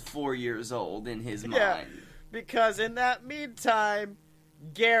who is 4 years old in his mind. Because in that meantime,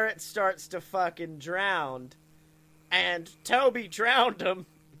 Garrett starts to fucking drown. And Toby drowned him,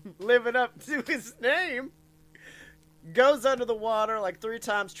 living up to his name. Goes under the water like 3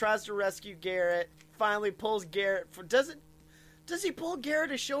 times, tries to rescue Garrett, finally pulls Garrett... Does he pull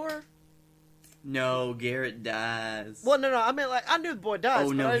Garrett ashore? No, Garrett dies. Well, no, I mean, like, I knew the boy dies.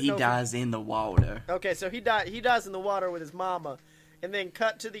 Oh, no, he dies in the water. Okay, so he dies in the water with his mama. And then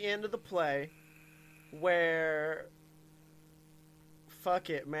cut to the end of the play, where...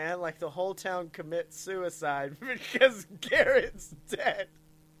 fuck it, man. Like, the whole town commits suicide because Garrett's dead.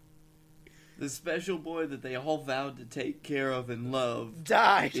 The special boy that they all vowed to take care of and love...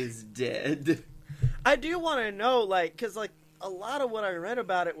 died. ...is dead. I do want to know, like, because, like, a lot of what I read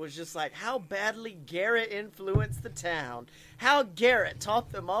about it was just like how badly Garrett influenced the town, how Garrett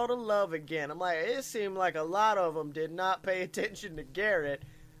taught them all to love again. I'm like, it seemed like a lot of them did not pay attention to Garrett,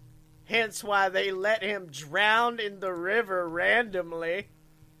 hence why they let him drown in the river randomly.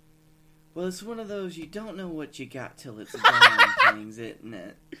 Well, it's one of those you don't know what you got till it's gone things, isn't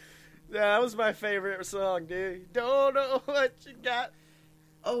it? Yeah, that was my favorite song, dude. You don't know what you got.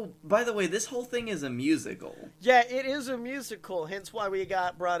 Oh, by the way, this whole thing is a musical. Yeah, it is a musical, hence why we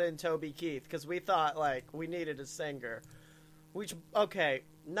brought in Toby Keith, because we thought, like, we needed a singer. Which, okay,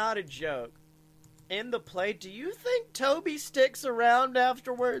 not a joke. In the play, do you think Toby sticks around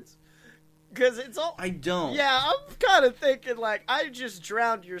afterwards? Because it's all... I don't. Yeah, I'm kind of thinking, like, I just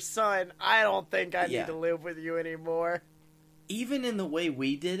drowned your son. I don't think I need to live with you anymore. Even in the way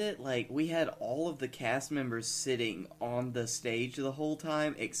we did it, like, we had all of the cast members sitting on the stage the whole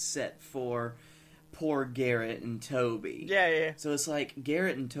time, except for poor Garrett and Toby. Yeah. So it's like,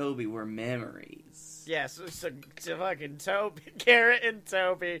 Garrett and Toby were memories. Yeah, so fucking Toby, Garrett and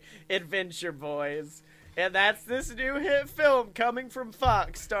Toby, Adventure Boys. And that's this new hit film coming from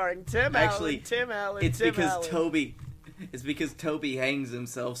Fox, starring Tim Allen. It's because Toby hangs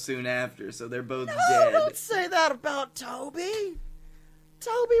himself soon after, so they're both No, dead. don't say that about Toby.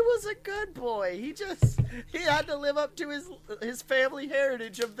 Toby was a good boy. He had to live up to his family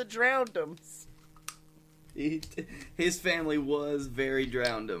heritage of the Drownedums. His family was very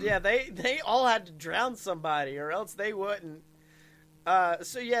Drownedum. Yeah, they all had to drown somebody, or else they wouldn't.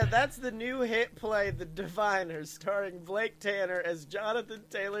 So yeah, that's the new hit play, The Diviners, starring Blake Tanner as Jonathan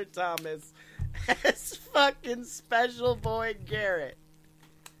Taylor Thomas as fucking Special Boy Garrett.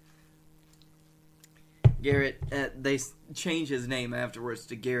 Garrett, they changed his name afterwards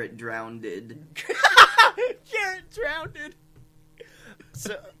to Garrett Drowned. Garrett Drowned.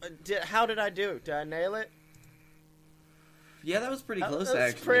 So, how did I do? Did I nail it? Yeah, that was pretty close,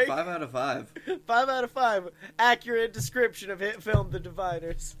 actually. Pretty... 5 out of 5. 5 out of 5. Accurate description of hit film The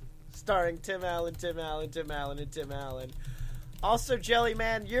Diviners. Starring Tim Allen. Also,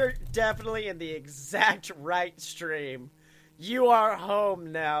 Jellyman, you're definitely in the exact right stream. You are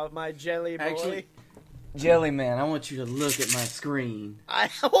home now, my jelly boy. Actually, Jellyman, I want you to look at my screen.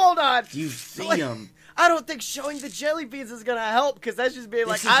 Hold on. You see them. I don't think showing the jelly beans is gonna help, because that's just being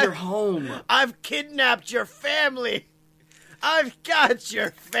this is your home. I've kidnapped your family. I've got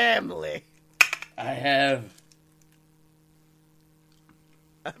your family. I have.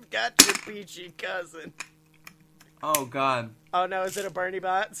 I've got your peachy cousin. Oh, God. Oh, no, is it a Bernie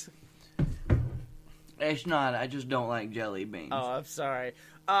Bots? It's not. I just don't like jelly beans. Oh, I'm sorry.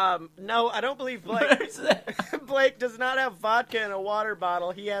 No, I don't believe Blake. Blake does not have vodka in a water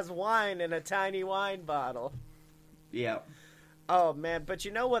bottle. He has wine in a tiny wine bottle. Yeah. Oh, man. But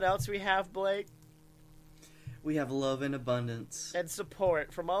you know what else we have, Blake? We have love in abundance. And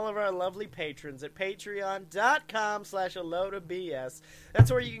support from all of our lovely patrons at patreon.com/alotofbs. That's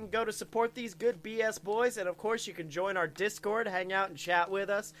where you can go to support these good BS boys. And, of course, you can join our Discord, hang out, and chat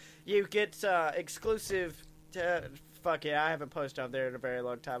with us. You get exclusive... fuck yeah, I haven't posted on there in a very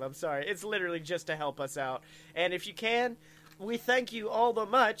long time. I'm sorry. It's literally just to help us out. And if you can... we thank you all the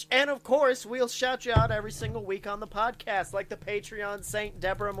much, and of course, we'll shout you out every single week on the podcast, like the Patreon Saint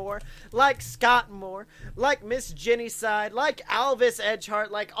Deborah Moore, like Scott Moore, like Miss Jenny Side, like Alvis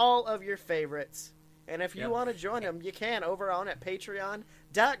Edgehart, like all of your favorites. And if you want to join them, you can over on at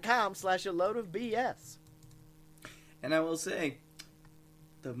patreon.com/alotofbs. And I will say,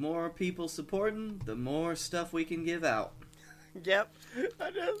 the more people supporting, the more stuff we can give out. Yep. I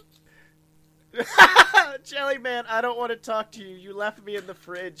know. Jellyman, I don't want to talk to you. You left me in the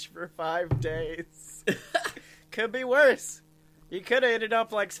fridge for 5 days. Could be worse. You could have ended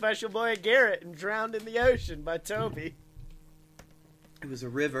up like Special Boy Garrett and drowned in the ocean by Toby. It was a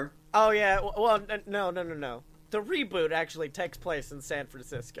river. Oh, yeah. Well, no. The reboot actually takes place in San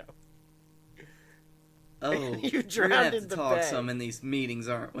Francisco. Oh, you we're drowned gonna have in to the talk bay. some in these meetings,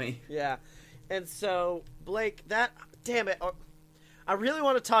 aren't we? Yeah. And so, Blake, damn it. I really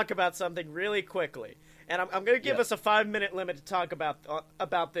want to talk about something really quickly. And I'm going to give us a 5-minute limit to talk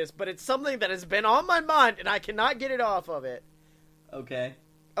about this, but it's something that has been on my mind, and I cannot get it off of it. Okay.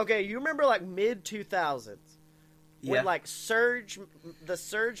 Okay, you remember, like, mid-2000s? Yeah. When, like, the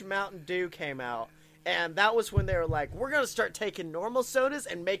Surge Mountain Dew came out, and that was when they were like, we're going to start taking normal sodas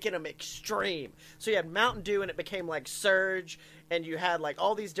and making them extreme. So you had Mountain Dew, and it became, like, Surge, and you had, like,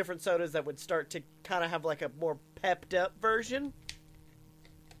 all these different sodas that would start to kind of have, like, a more pepped-up version.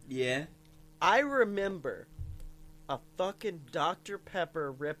 Yeah. I remember a fucking Dr.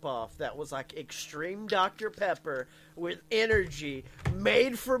 Pepper ripoff that was like extreme Dr. Pepper with energy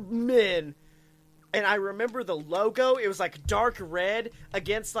made for men. And I remember the logo. It was like dark red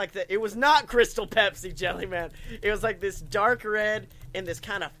against like it was not Crystal Pepsi, Jellyman. It was like this dark red and this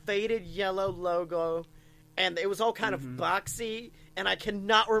kind of faded yellow logo. And it was all kind of boxy. And I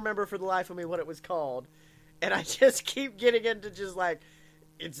cannot remember for the life of me what it was called. And I just keep getting into just like,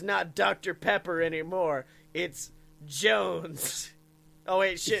 it's not Dr. Pepper anymore. It's Jones. Oh,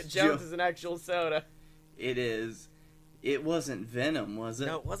 wait, shit. Jones is an actual soda. It is. It wasn't Venom, was it?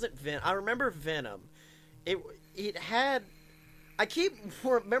 No, it wasn't Venom. I remember Venom. It had... I keep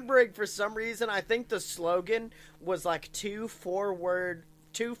remembering for some reason, I think the slogan was like 2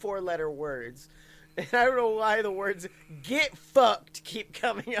 4-letter words. and I don't know why the words "get fucked" keep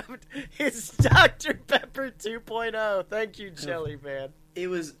coming up. It's Dr. Pepper 2.0. Thank you, Jellyman. It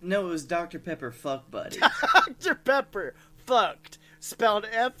was Dr. Pepper Fuck Buddy. Dr. Pepper fucked, spelled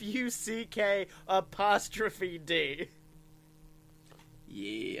FUCK''D.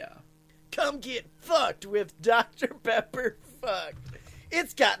 Yeah. Come get fucked with Dr. Pepper fucked.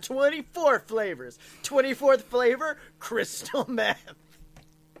 It's got 24 flavors. 24th flavor, crystal meth.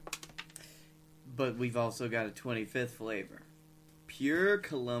 But we've also got a 25th flavor. Pure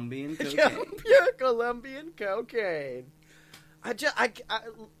Colombian cocaine. Pure Colombian cocaine.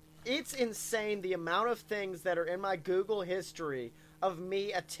 It's insane the amount of things that are in my Google history of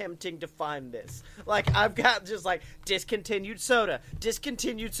me attempting to find this. Like, I've got just like discontinued soda from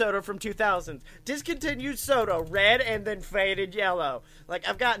 2000s, discontinued soda, red and then faded yellow. Like,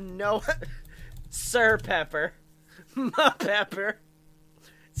 I've got no Sir Pepper, Ma Pepper.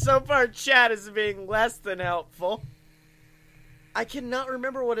 So far, chat is being less than helpful. I cannot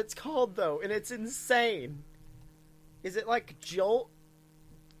remember what it's called though, and it's insane. Is it like Jolt?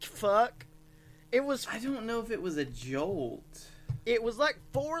 Fuck. It was. I don't know if it was a Jolt. It was like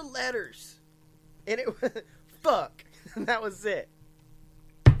 4 letters, and it was fuck. And that was it.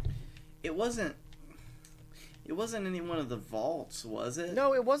 It wasn't any one of the vaults, was it?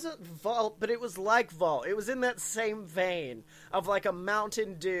 No, it wasn't Vault, but it was like Vault. It was in that same vein of like a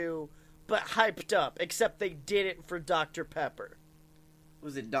Mountain Dew, but hyped up. Except they did it for Dr. Pepper.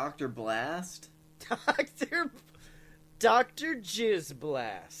 Was it Dr. Blast? Dr. Jizz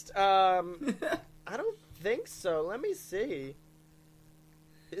Blast. I don't think so. Let me see.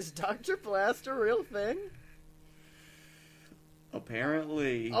 Is Dr. Blast a real thing?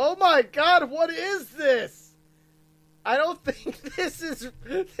 Apparently. Oh my god, what is this? I don't think this is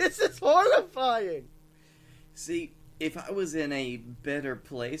horrifying. See, if I was in a better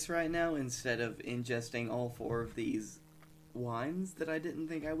place right now, instead of ingesting all 4 of these wines that I didn't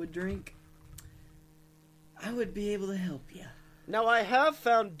think I would drink, I would be able to help you. Now, I have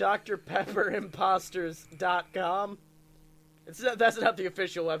found drpepperimposters.com. That's not the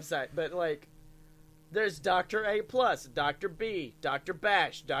official website, but, like, there's Dr. A+, Dr. B, Dr.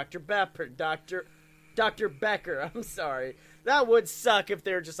 Bash, Dr. Pepper, Dr. Becker, I'm sorry. That would suck if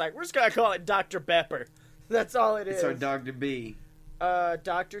they were just like, we're just gonna call it Dr. Pepper. That's all it is. It's our Dr. B.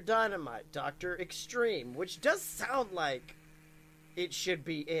 Dr. Dynamite, Dr. Extreme, which does sound like it should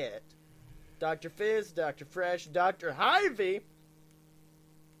be it. Dr. Fizz, Dr. Fresh, Dr. Hy-Vee.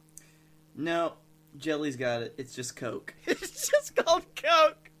 No, Jelly's got it. It's just Coke. It's just called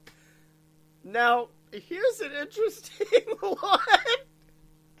Coke. Now, here's an interesting one.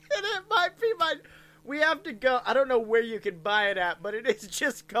 And it might be we have to go. I don't know where you can buy it at, but it is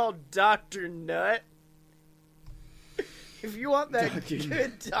just called Dr. Nut. If you want that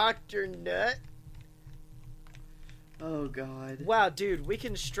good Dr. Nut. Oh, God. Wow, dude, we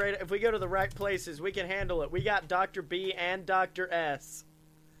can if we go to the right places, we can handle it. We got Dr. B and Dr. S.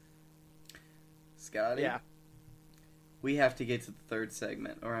 Scotty? Yeah. We have to get to the 3rd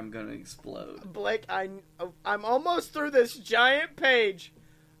segment, or I'm going to explode. Blake, I'm almost through this giant page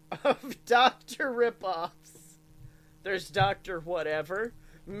of Dr. Ripoffs. There's Dr. Whatever,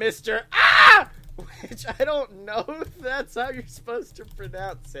 Mr. Ah! Which I don't know if that's how you're supposed to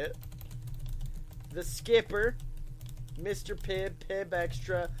pronounce it. The Skipper, Mr. Pibb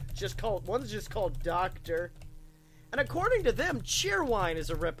Extra, one's just called Doctor. And according to them, Cheerwine is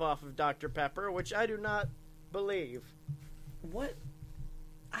a ripoff of Dr. Pepper, which I do not believe. What?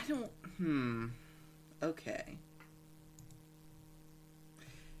 I don't... Okay.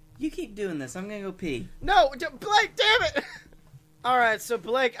 You keep doing this. I'm gonna go pee. No! Blake, damn it! Alright, so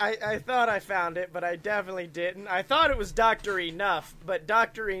Blake, I thought I found it, but I definitely didn't. I thought it was Dr. Enough, but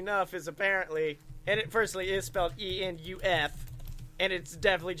Dr. Enough is apparently... And it firstly is spelled E-N-U-F, and it's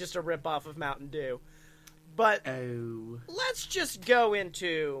definitely just a ripoff of Mountain Dew. But let's just go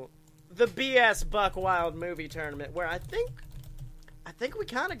into the BS Buck Wild movie tournament, where I think we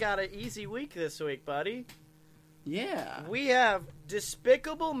kind of got an easy week this week, buddy. Yeah. We have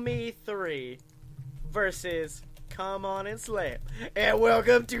Despicable Me 3 versus Come On and Slap. And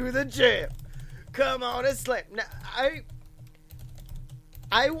welcome to the jam. Come on and slap. Now,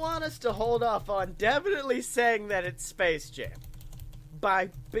 I want us to hold off on definitely saying that it's Space Jam by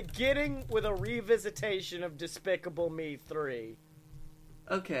beginning with a revisitation of Despicable Me 3.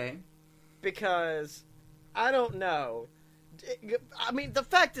 Okay. Because, I don't know. I mean, the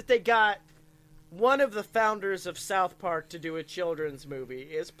fact that they got one of the founders of South Park to do a children's movie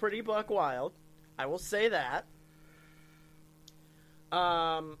is pretty buck wild. I will say that.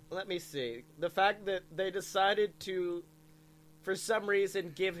 Let me see. The fact that they decided to for some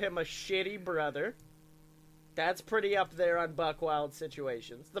reason, give him a shitty brother. That's pretty up there on Buck Wild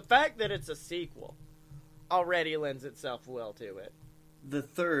situations. The fact that it's a sequel already lends itself well to it. The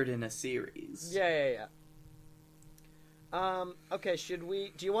third in a series. Yeah. Okay,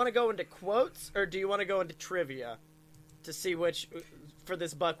 do you want to go into quotes, or do you want to go into trivia to see which, for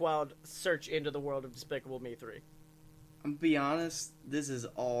this Buck Wild search into the world of Despicable Me 3? I'll be honest, this is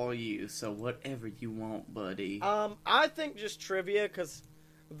all you, so whatever you want, buddy. I think just trivia, because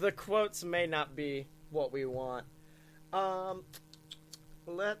the quotes may not be what we want.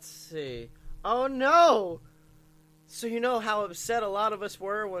 Let's see. Oh no! So you know how upset a lot of us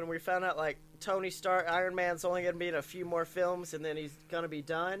were when we found out, like, Tony Stark, Iron Man's only going to be in a few more films and then he's going to be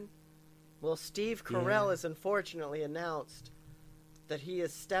done? Well, Steve Carell has unfortunately announced that he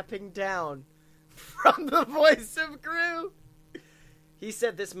is stepping down from the voice of Gru. He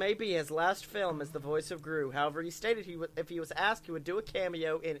said this may be his last film as the voice of Gru. However, he stated if he was asked, he would do a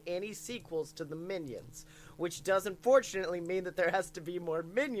cameo in any sequels to the Minions, which does unfortunately mean that there has to be more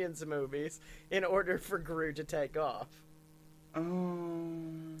Minions movies in order for Gru to take off.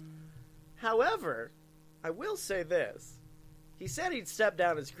 However, I will say this. He said he'd step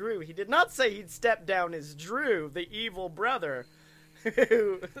down as Gru. He did not say he'd step down as Drew, the evil brother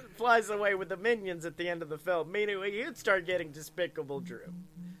who flies away with the Minions at the end of the film, meaning he'd start getting Despicable Drew.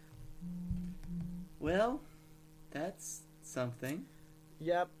 Well, that's something.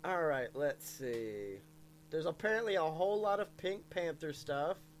 Yep, alright, let's see. There's apparently a whole lot of Pink Panther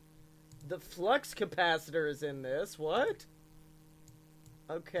stuff. The flux capacitor is in this. What?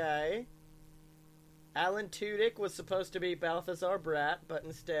 Okay. Alan Tudyk was supposed to be Balthazar Bratt, but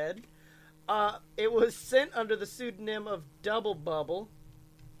instead, it was sent under the pseudonym of Double Bubble.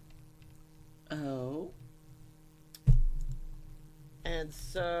 Oh. And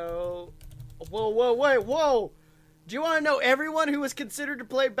so... Whoa! Do you want to know everyone who was considered to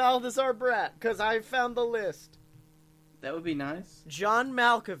play Balthazar Bratt? Because I found the list. That would be nice. John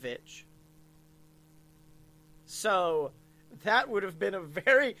Malkovich. So... that would have been a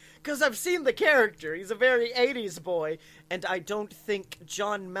very... because I've seen the character. He's a very 80s boy. And I don't think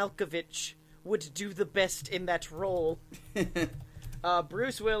John Malkovich would do the best in that role.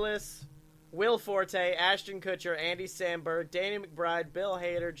 Bruce Willis, Will Forte, Ashton Kutcher, Andy Samberg, Danny McBride, Bill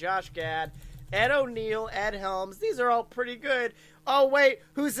Hader, Josh Gad, Ed O'Neill, Ed Helms. These are all pretty good. Oh, wait.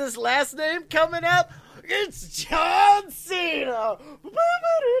 Who's his last name coming up? It's John Cena!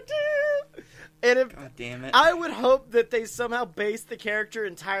 And if, God damn it. I would hope that they somehow base the character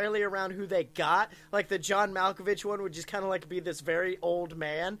entirely around who they got. Like the John Malkovich one would just kind of like be this very old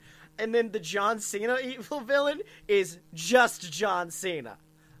man. And then the John Cena evil villain is just John Cena.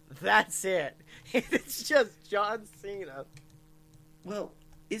 That's it. It's just John Cena. Well,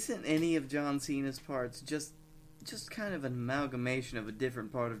 isn't any of John Cena's parts just kind of an amalgamation of a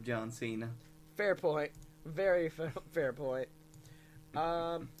different part of John Cena? Fair point. Very fair point.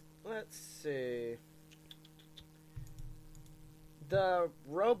 Let's see. The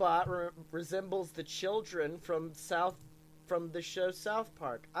robot resembles the children from the show South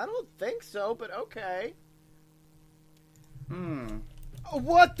Park. I don't think so, but okay.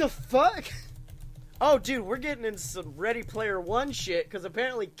 What the fuck? Oh, dude, we're getting into some Ready Player One shit, because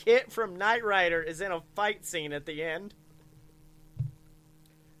apparently Kit from Knight Rider is in a fight scene at the end.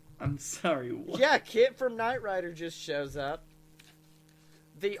 I'm sorry, what? Yeah, Kit from Knight Rider just shows up.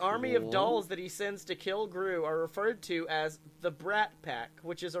 The army of dolls that he sends to kill Gru are referred to as the Brat Pack,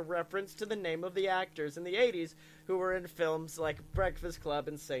 which is a reference to the name of the actors in the 80s who were in films like Breakfast Club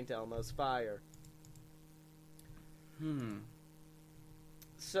and St. Elmo's Fire.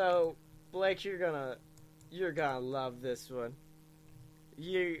 So, Blake, you're gonna love this one.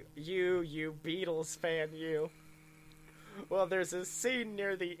 You Beatles fan, you. Well, there's a scene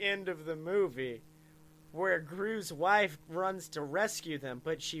near the end of the movie where Gru's wife runs to rescue them,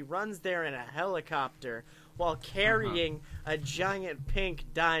 but she runs there in a helicopter while carrying a giant pink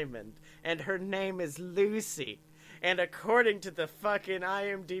diamond, and her name is Lucy. And according to the fucking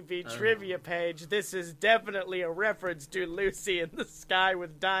IMDb trivia page, this is definitely a reference to Lucy in the Sky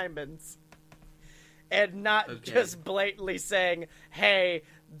with Diamonds. And not just blatantly saying, hey,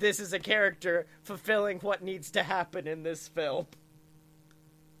 this is a character fulfilling what needs to happen in this film.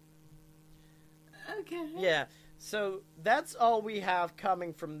 Okay. Yeah, so that's all we have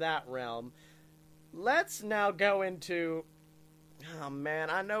coming from that realm. Let's now go into... oh, man,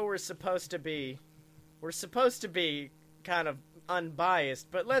 I know we're supposed to be kind of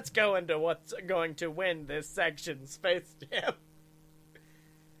unbiased, but let's go into what's going to win this section, Space Jam.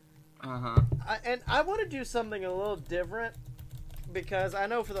 And I want to do something a little different because I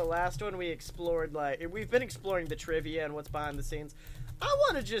know for the last one we explored, like, we've been exploring the trivia and what's behind the scenes. I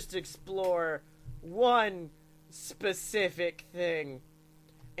want to just explore one specific thing,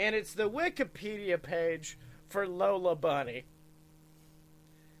 and it's the Wikipedia page for Lola Bunny.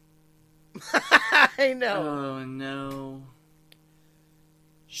 I know. Oh, no.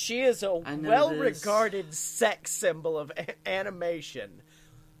 She is a well-regarded sex symbol of animation.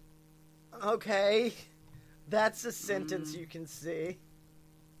 Okay. That's a sentence you can see.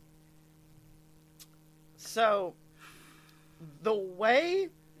 So, the way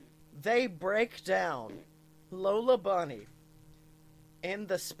they break down Lola Bunny in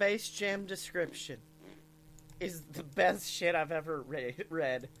the Space Jam description is the best shit I've ever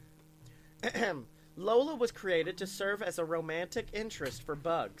read. Lola was created to serve as a romantic interest for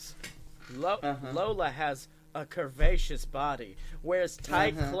Bugs. Lola has a curvaceous body, wears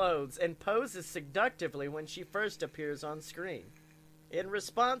tight clothes, and poses seductively when she first appears on screen. In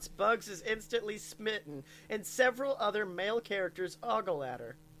response, Bugs is instantly smitten, and several other male characters ogle at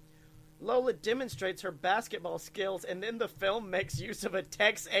her. Lola demonstrates her basketball skills, and then the film makes use of a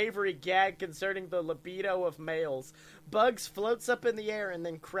Tex Avery gag concerning the libido of males. Bugs floats up in the air and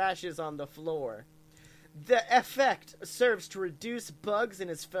then crashes on the floor. The effect serves to reduce Bugs and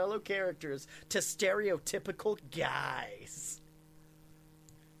his fellow characters to stereotypical guys.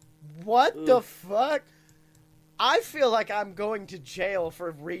 What the fuck? I feel like I'm going to jail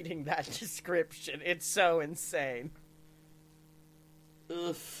for reading that description. It's so insane.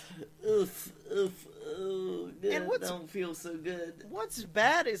 Oof. Oh, And I don't feel so good. What's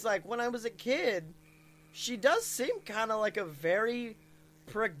bad is, like, when I was a kid, she does seem kind of like a very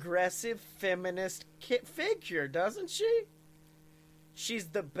progressive feminist figure, doesn't she? She's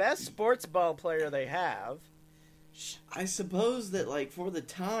the best sports ball player they have. I suppose that, like, for the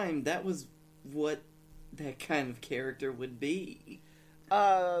time, that was what that kind of character would be.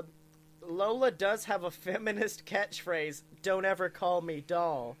 Lola does have a feminist catchphrase, "Don't ever call me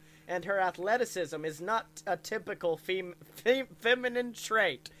doll," and her athleticism is not a typical feminine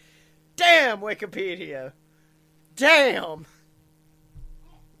trait. Damn, Wikipedia! Damn!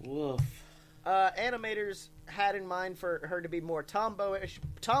 Woof. Animators had in mind for her to be more tomboyish,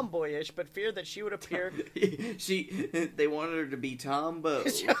 but feared that she would appear... They wanted her to be Tombo.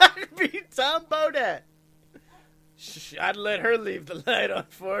 She would be Tom Bodette. I'd let her leave the light on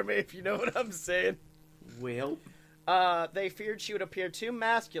for me, if you know what I'm saying. Well... They feared she would appear too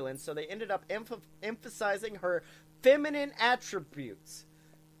masculine, so they ended up emphasizing her feminine attributes.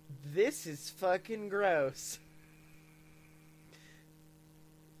 This is fucking gross.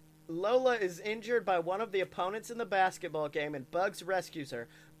 Lola is injured by one of the opponents in the basketball game, and Bugs rescues her.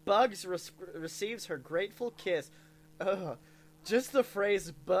 Bugs receives her grateful kiss. Ugh. Just the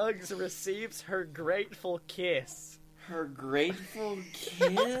phrase, Bugs receives her grateful kiss. Her grateful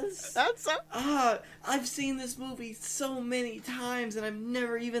kiss? That's I've seen this movie so many times, and I've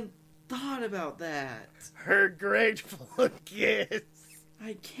never even thought about that. Her grateful kiss.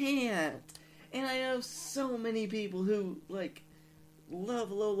 I can't. And I know so many people who, like,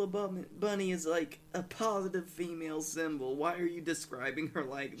 love Lola Bunny as, like, a positive female symbol. Why are you describing her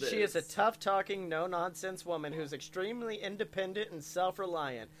like this? She is a tough-talking, no-nonsense woman who's extremely independent and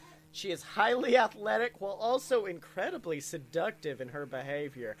self-reliant. She is highly athletic while also incredibly seductive in her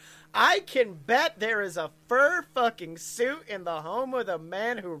behavior. I can bet there is a fur fucking suit in the home of the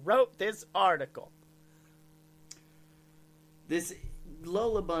man who wrote this article. This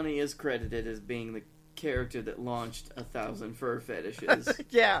Lola Bunny is credited as being the character that launched 1,000 fur fetishes.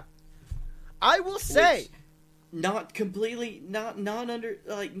 Yeah. I will say... Not completely...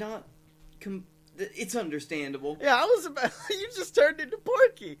 It's understandable. Yeah, I was about... You just turned into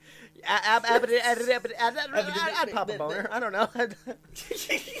Porky. I'd pop a boner. I don't know. I'd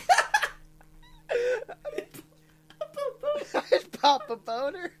pop a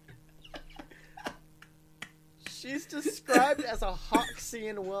boner. She's described as a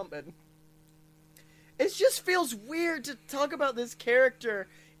Hoxian woman. It just feels weird to talk about this character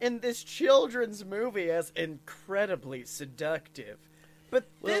in this children's movie as incredibly seductive. But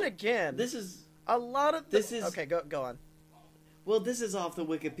then again... This is... A lot of okay, go on. Well, this is off the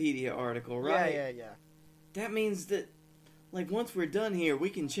Wikipedia article, right? Yeah. That means that, like, once we're done here, we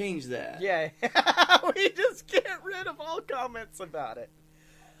can change that. Yeah, we just get rid of all comments about it.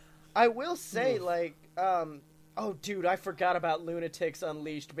 I will say, oh, dude, I forgot about Lunatics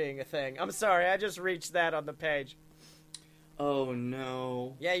Unleashed being a thing. I'm sorry, I just reached that on the page. Oh,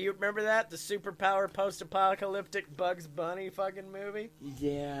 no. Yeah, you remember that? The superpower post-apocalyptic Bugs Bunny fucking movie?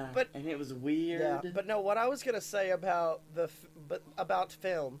 Yeah, and it was weird. Yeah, but no, what I was going to say about about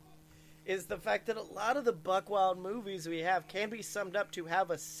film is the fact that a lot of the Buckwild movies we have can be summed up to have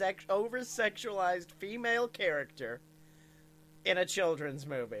a over-sexualized female character in a children's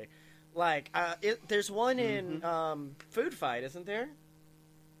movie. Like, there's one in Food Fight, isn't there?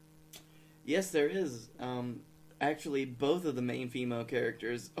 Yes, there is. Actually, both of the main female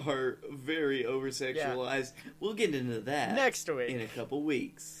characters are very over-sexualized. Yeah. We'll get into that next week. In a couple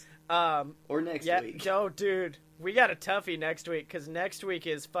weeks. Or next week. Oh, dude. We got a toughie next week, because next week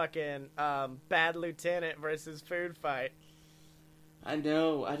is fucking Bad Lieutenant versus Food Fight. I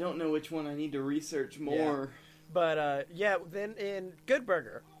know. I don't know which one I need to research more. Yeah. But, then in Good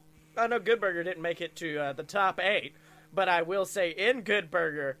Burger. I know Good Burger didn't make it to the top 8, but I will say in Good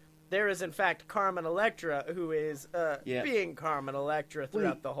Burger, there is, in fact, Carmen Electra, who is being Carmen Electra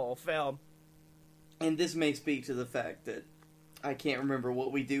throughout the whole film. And this may speak to the fact that I can't remember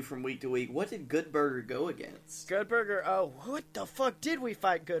what we do from week to week. What did Good Burger go against? Good Burger, what the fuck did we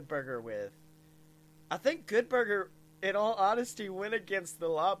fight Good Burger with? I think Good Burger, in all honesty, went against the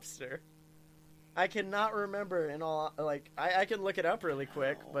Lobster. I cannot remember in all, I can look it up really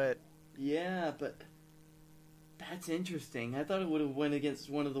quick, but... Yeah, but that's interesting. I thought it would have went against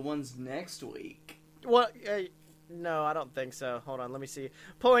one of the ones next week. Well, no, I don't think so. Hold on, let me see.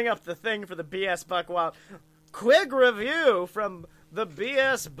 Pulling up the thing for the BS Buckwild. Quick review from the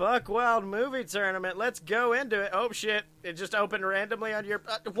BS Buckwild movie tournament. Let's go into it. Oh, shit. It just opened randomly on your...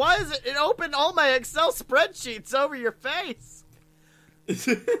 why is it... It opened all my Excel spreadsheets over your face.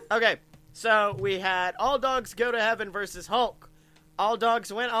 Okay, so we had All Dogs Go to Heaven versus Hulk. All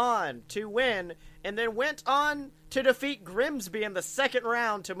Dogs went on to win, and then went on to defeat Grimsby in the second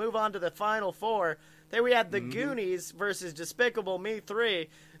round to move on to the Final Four. Then we had the Goonies versus Despicable Me 3.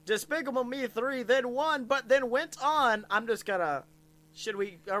 Despicable Me 3 then won, but then went on. I'm just gonna...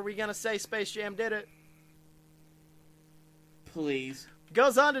 Are we gonna say Space Jam did it? Please.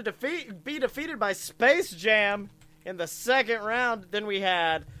 Goes on to be defeated by Space Jam in the second round. Then we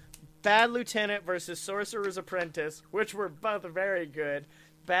had Bad Lieutenant versus Sorcerer's Apprentice, which were both very good.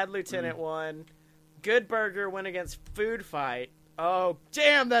 Bad Lieutenant won. Good Burger went against Food Fight. Oh,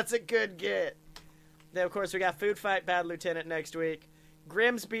 damn, that's a good get. Then, of course, we got Food Fight, Bad Lieutenant next week.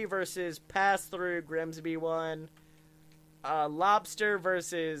 Grimsby versus Pass Through. Grimsby won. Lobster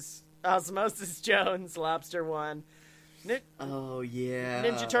versus Osmosis Jones. Lobster won. Oh, yeah.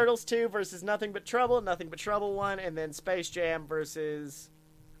 Ninja Turtles 2 versus Nothing But Trouble. Nothing But Trouble won. And then Space Jam versus...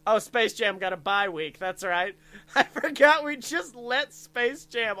 Oh, Space Jam got a bye week. That's right. I forgot we just let Space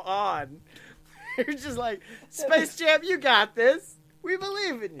Jam on. You're just like, Space Jam, you got this. We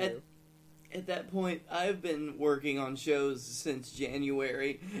believe in you. At that point, I've been working on shows since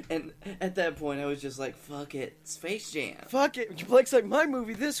January, and at that point, I was just like, fuck it, Space Jam. Fuck it. Blake's like, my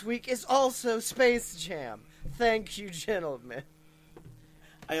movie this week is also Space Jam. Thank you, gentlemen.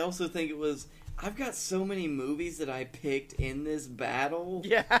 I also think it was... I've got so many movies that I picked in this battle.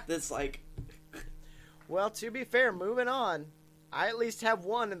 Yeah. That's like... Well, to be fair, moving on, I at least have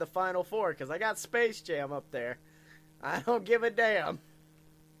one in the Final Four, because I got Space Jam up there. I don't give a damn.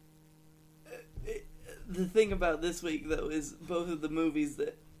 The thing about this week, though, is both of the movies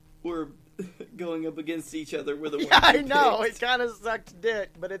that were going up against each other were the ones I know, it kind of sucked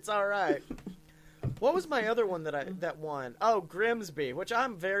dick, but it's alright. What was my other one that won? Oh, Grimsby, which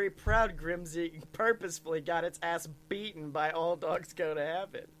I'm very proud Grimsby purposefully got its ass beaten by All Dogs Go to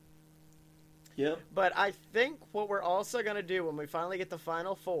Heaven. Yep. But I think what we're also going to do when we finally get the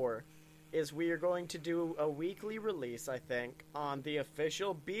Final Four is we are going to do a weekly release, I think, on the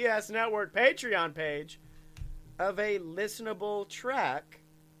official BS Network Patreon page of a listenable track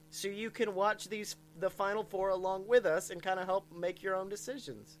so you can watch the Final Four along with us and kind of help make your own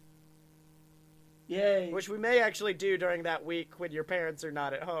decisions. Yay. Which we may actually do during that week when your parents are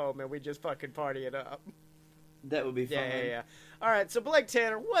not at home and we just fucking party it up. That would be fun. Yeah. Alright, so Blake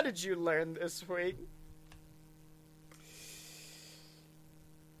Tanner, what did you learn this week?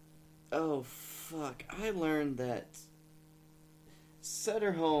 Oh, fuck. I learned that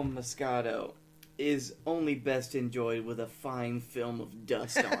Sutter Home Moscato is only best enjoyed with a fine film of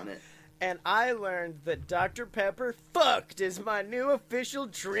dust on it. And I learned that Dr. Pepper fucked is my new official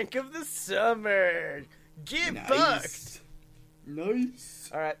drink of the summer. Get fucked!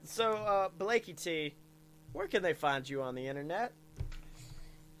 Nice. Alright, so, Blakey T, where can they find you on the internet?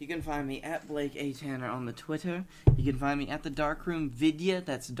 You can find me at Blake A. Tanner on the Twitter. You can find me at the Darkroom Vidya.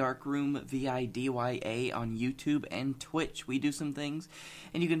 That's Darkroom Vidya on YouTube and Twitch. We do some things.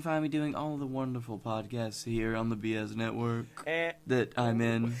 And you can find me doing all of the wonderful podcasts here on the BS Network that I'm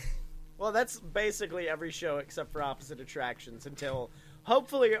in. Well, that's basically every show except for Opposite Attractions until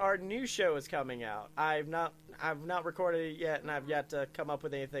hopefully our new show is coming out. I've not I've not recorded it yet, and I've yet to come up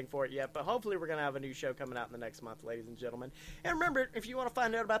with anything for it yet. But hopefully we're going to have a new show coming out in the next month, ladies and gentlemen. And remember, if you want to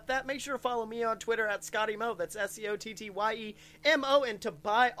find out about that, make sure to follow me on Twitter at ScottyMo. That's ScottyMo. And to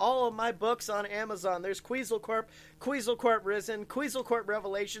buy all of my books on Amazon, there's Queasel Corp, Risen, Queasel Corp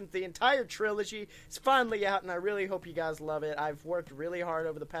Revelations, the entire trilogy. It's finally out, and I really hope you guys love it. I've worked really hard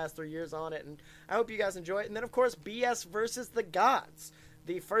over the past 3 years on it, and I hope you guys enjoy it. And then, of course, BS versus the Gods,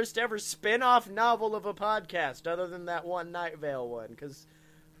 the first ever spin-off novel of a podcast, other than that one Night Vale one, because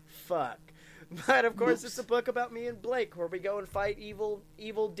fuck. But, of course, It's a book about me and Blake, where we go and fight evil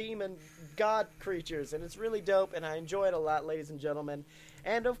demon god creatures, and it's really dope, and I enjoy it a lot, ladies and gentlemen.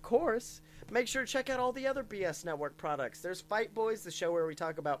 And, of course, make sure to check out all the other BS Network products. There's Fight Boys, the show where we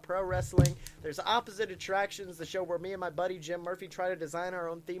talk about pro wrestling. There's Opposite Attractions, the show where me and my buddy Jim Murphy try to design our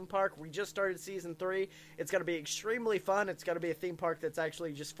own theme park. We just started Season 3. It's going to be extremely fun. It's going to be a theme park that's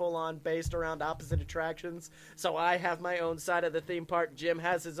actually just full-on based around Opposite Attractions. So I have my own side of the theme park. Jim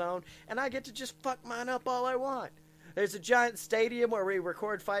has his own. And I get to just fuck mine up all I want. There's a giant stadium where we can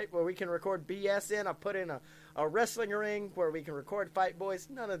record BS in. I put in a wrestling ring where we can record Fight Boys.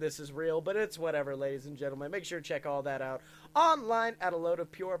 None of this is real, but it's whatever, ladies and gentlemen. Make sure to check all that out online at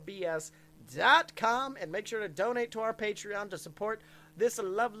aloadofpurebs.com, and make sure to donate to our Patreon to support this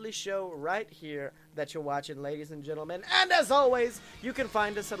lovely show right here that you're watching, ladies and gentlemen. And as always, you can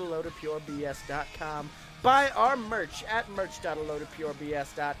find us at aloadofpurebs.com. Buy our merch at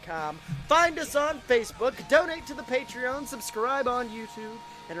merch.aloadofpurebs.com. Find us on Facebook, donate to the Patreon, subscribe on YouTube,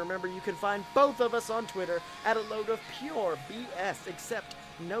 and remember you can find both of us on Twitter at aloadofpurebs, except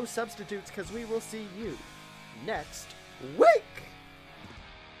no substitutes, because we will see you next week.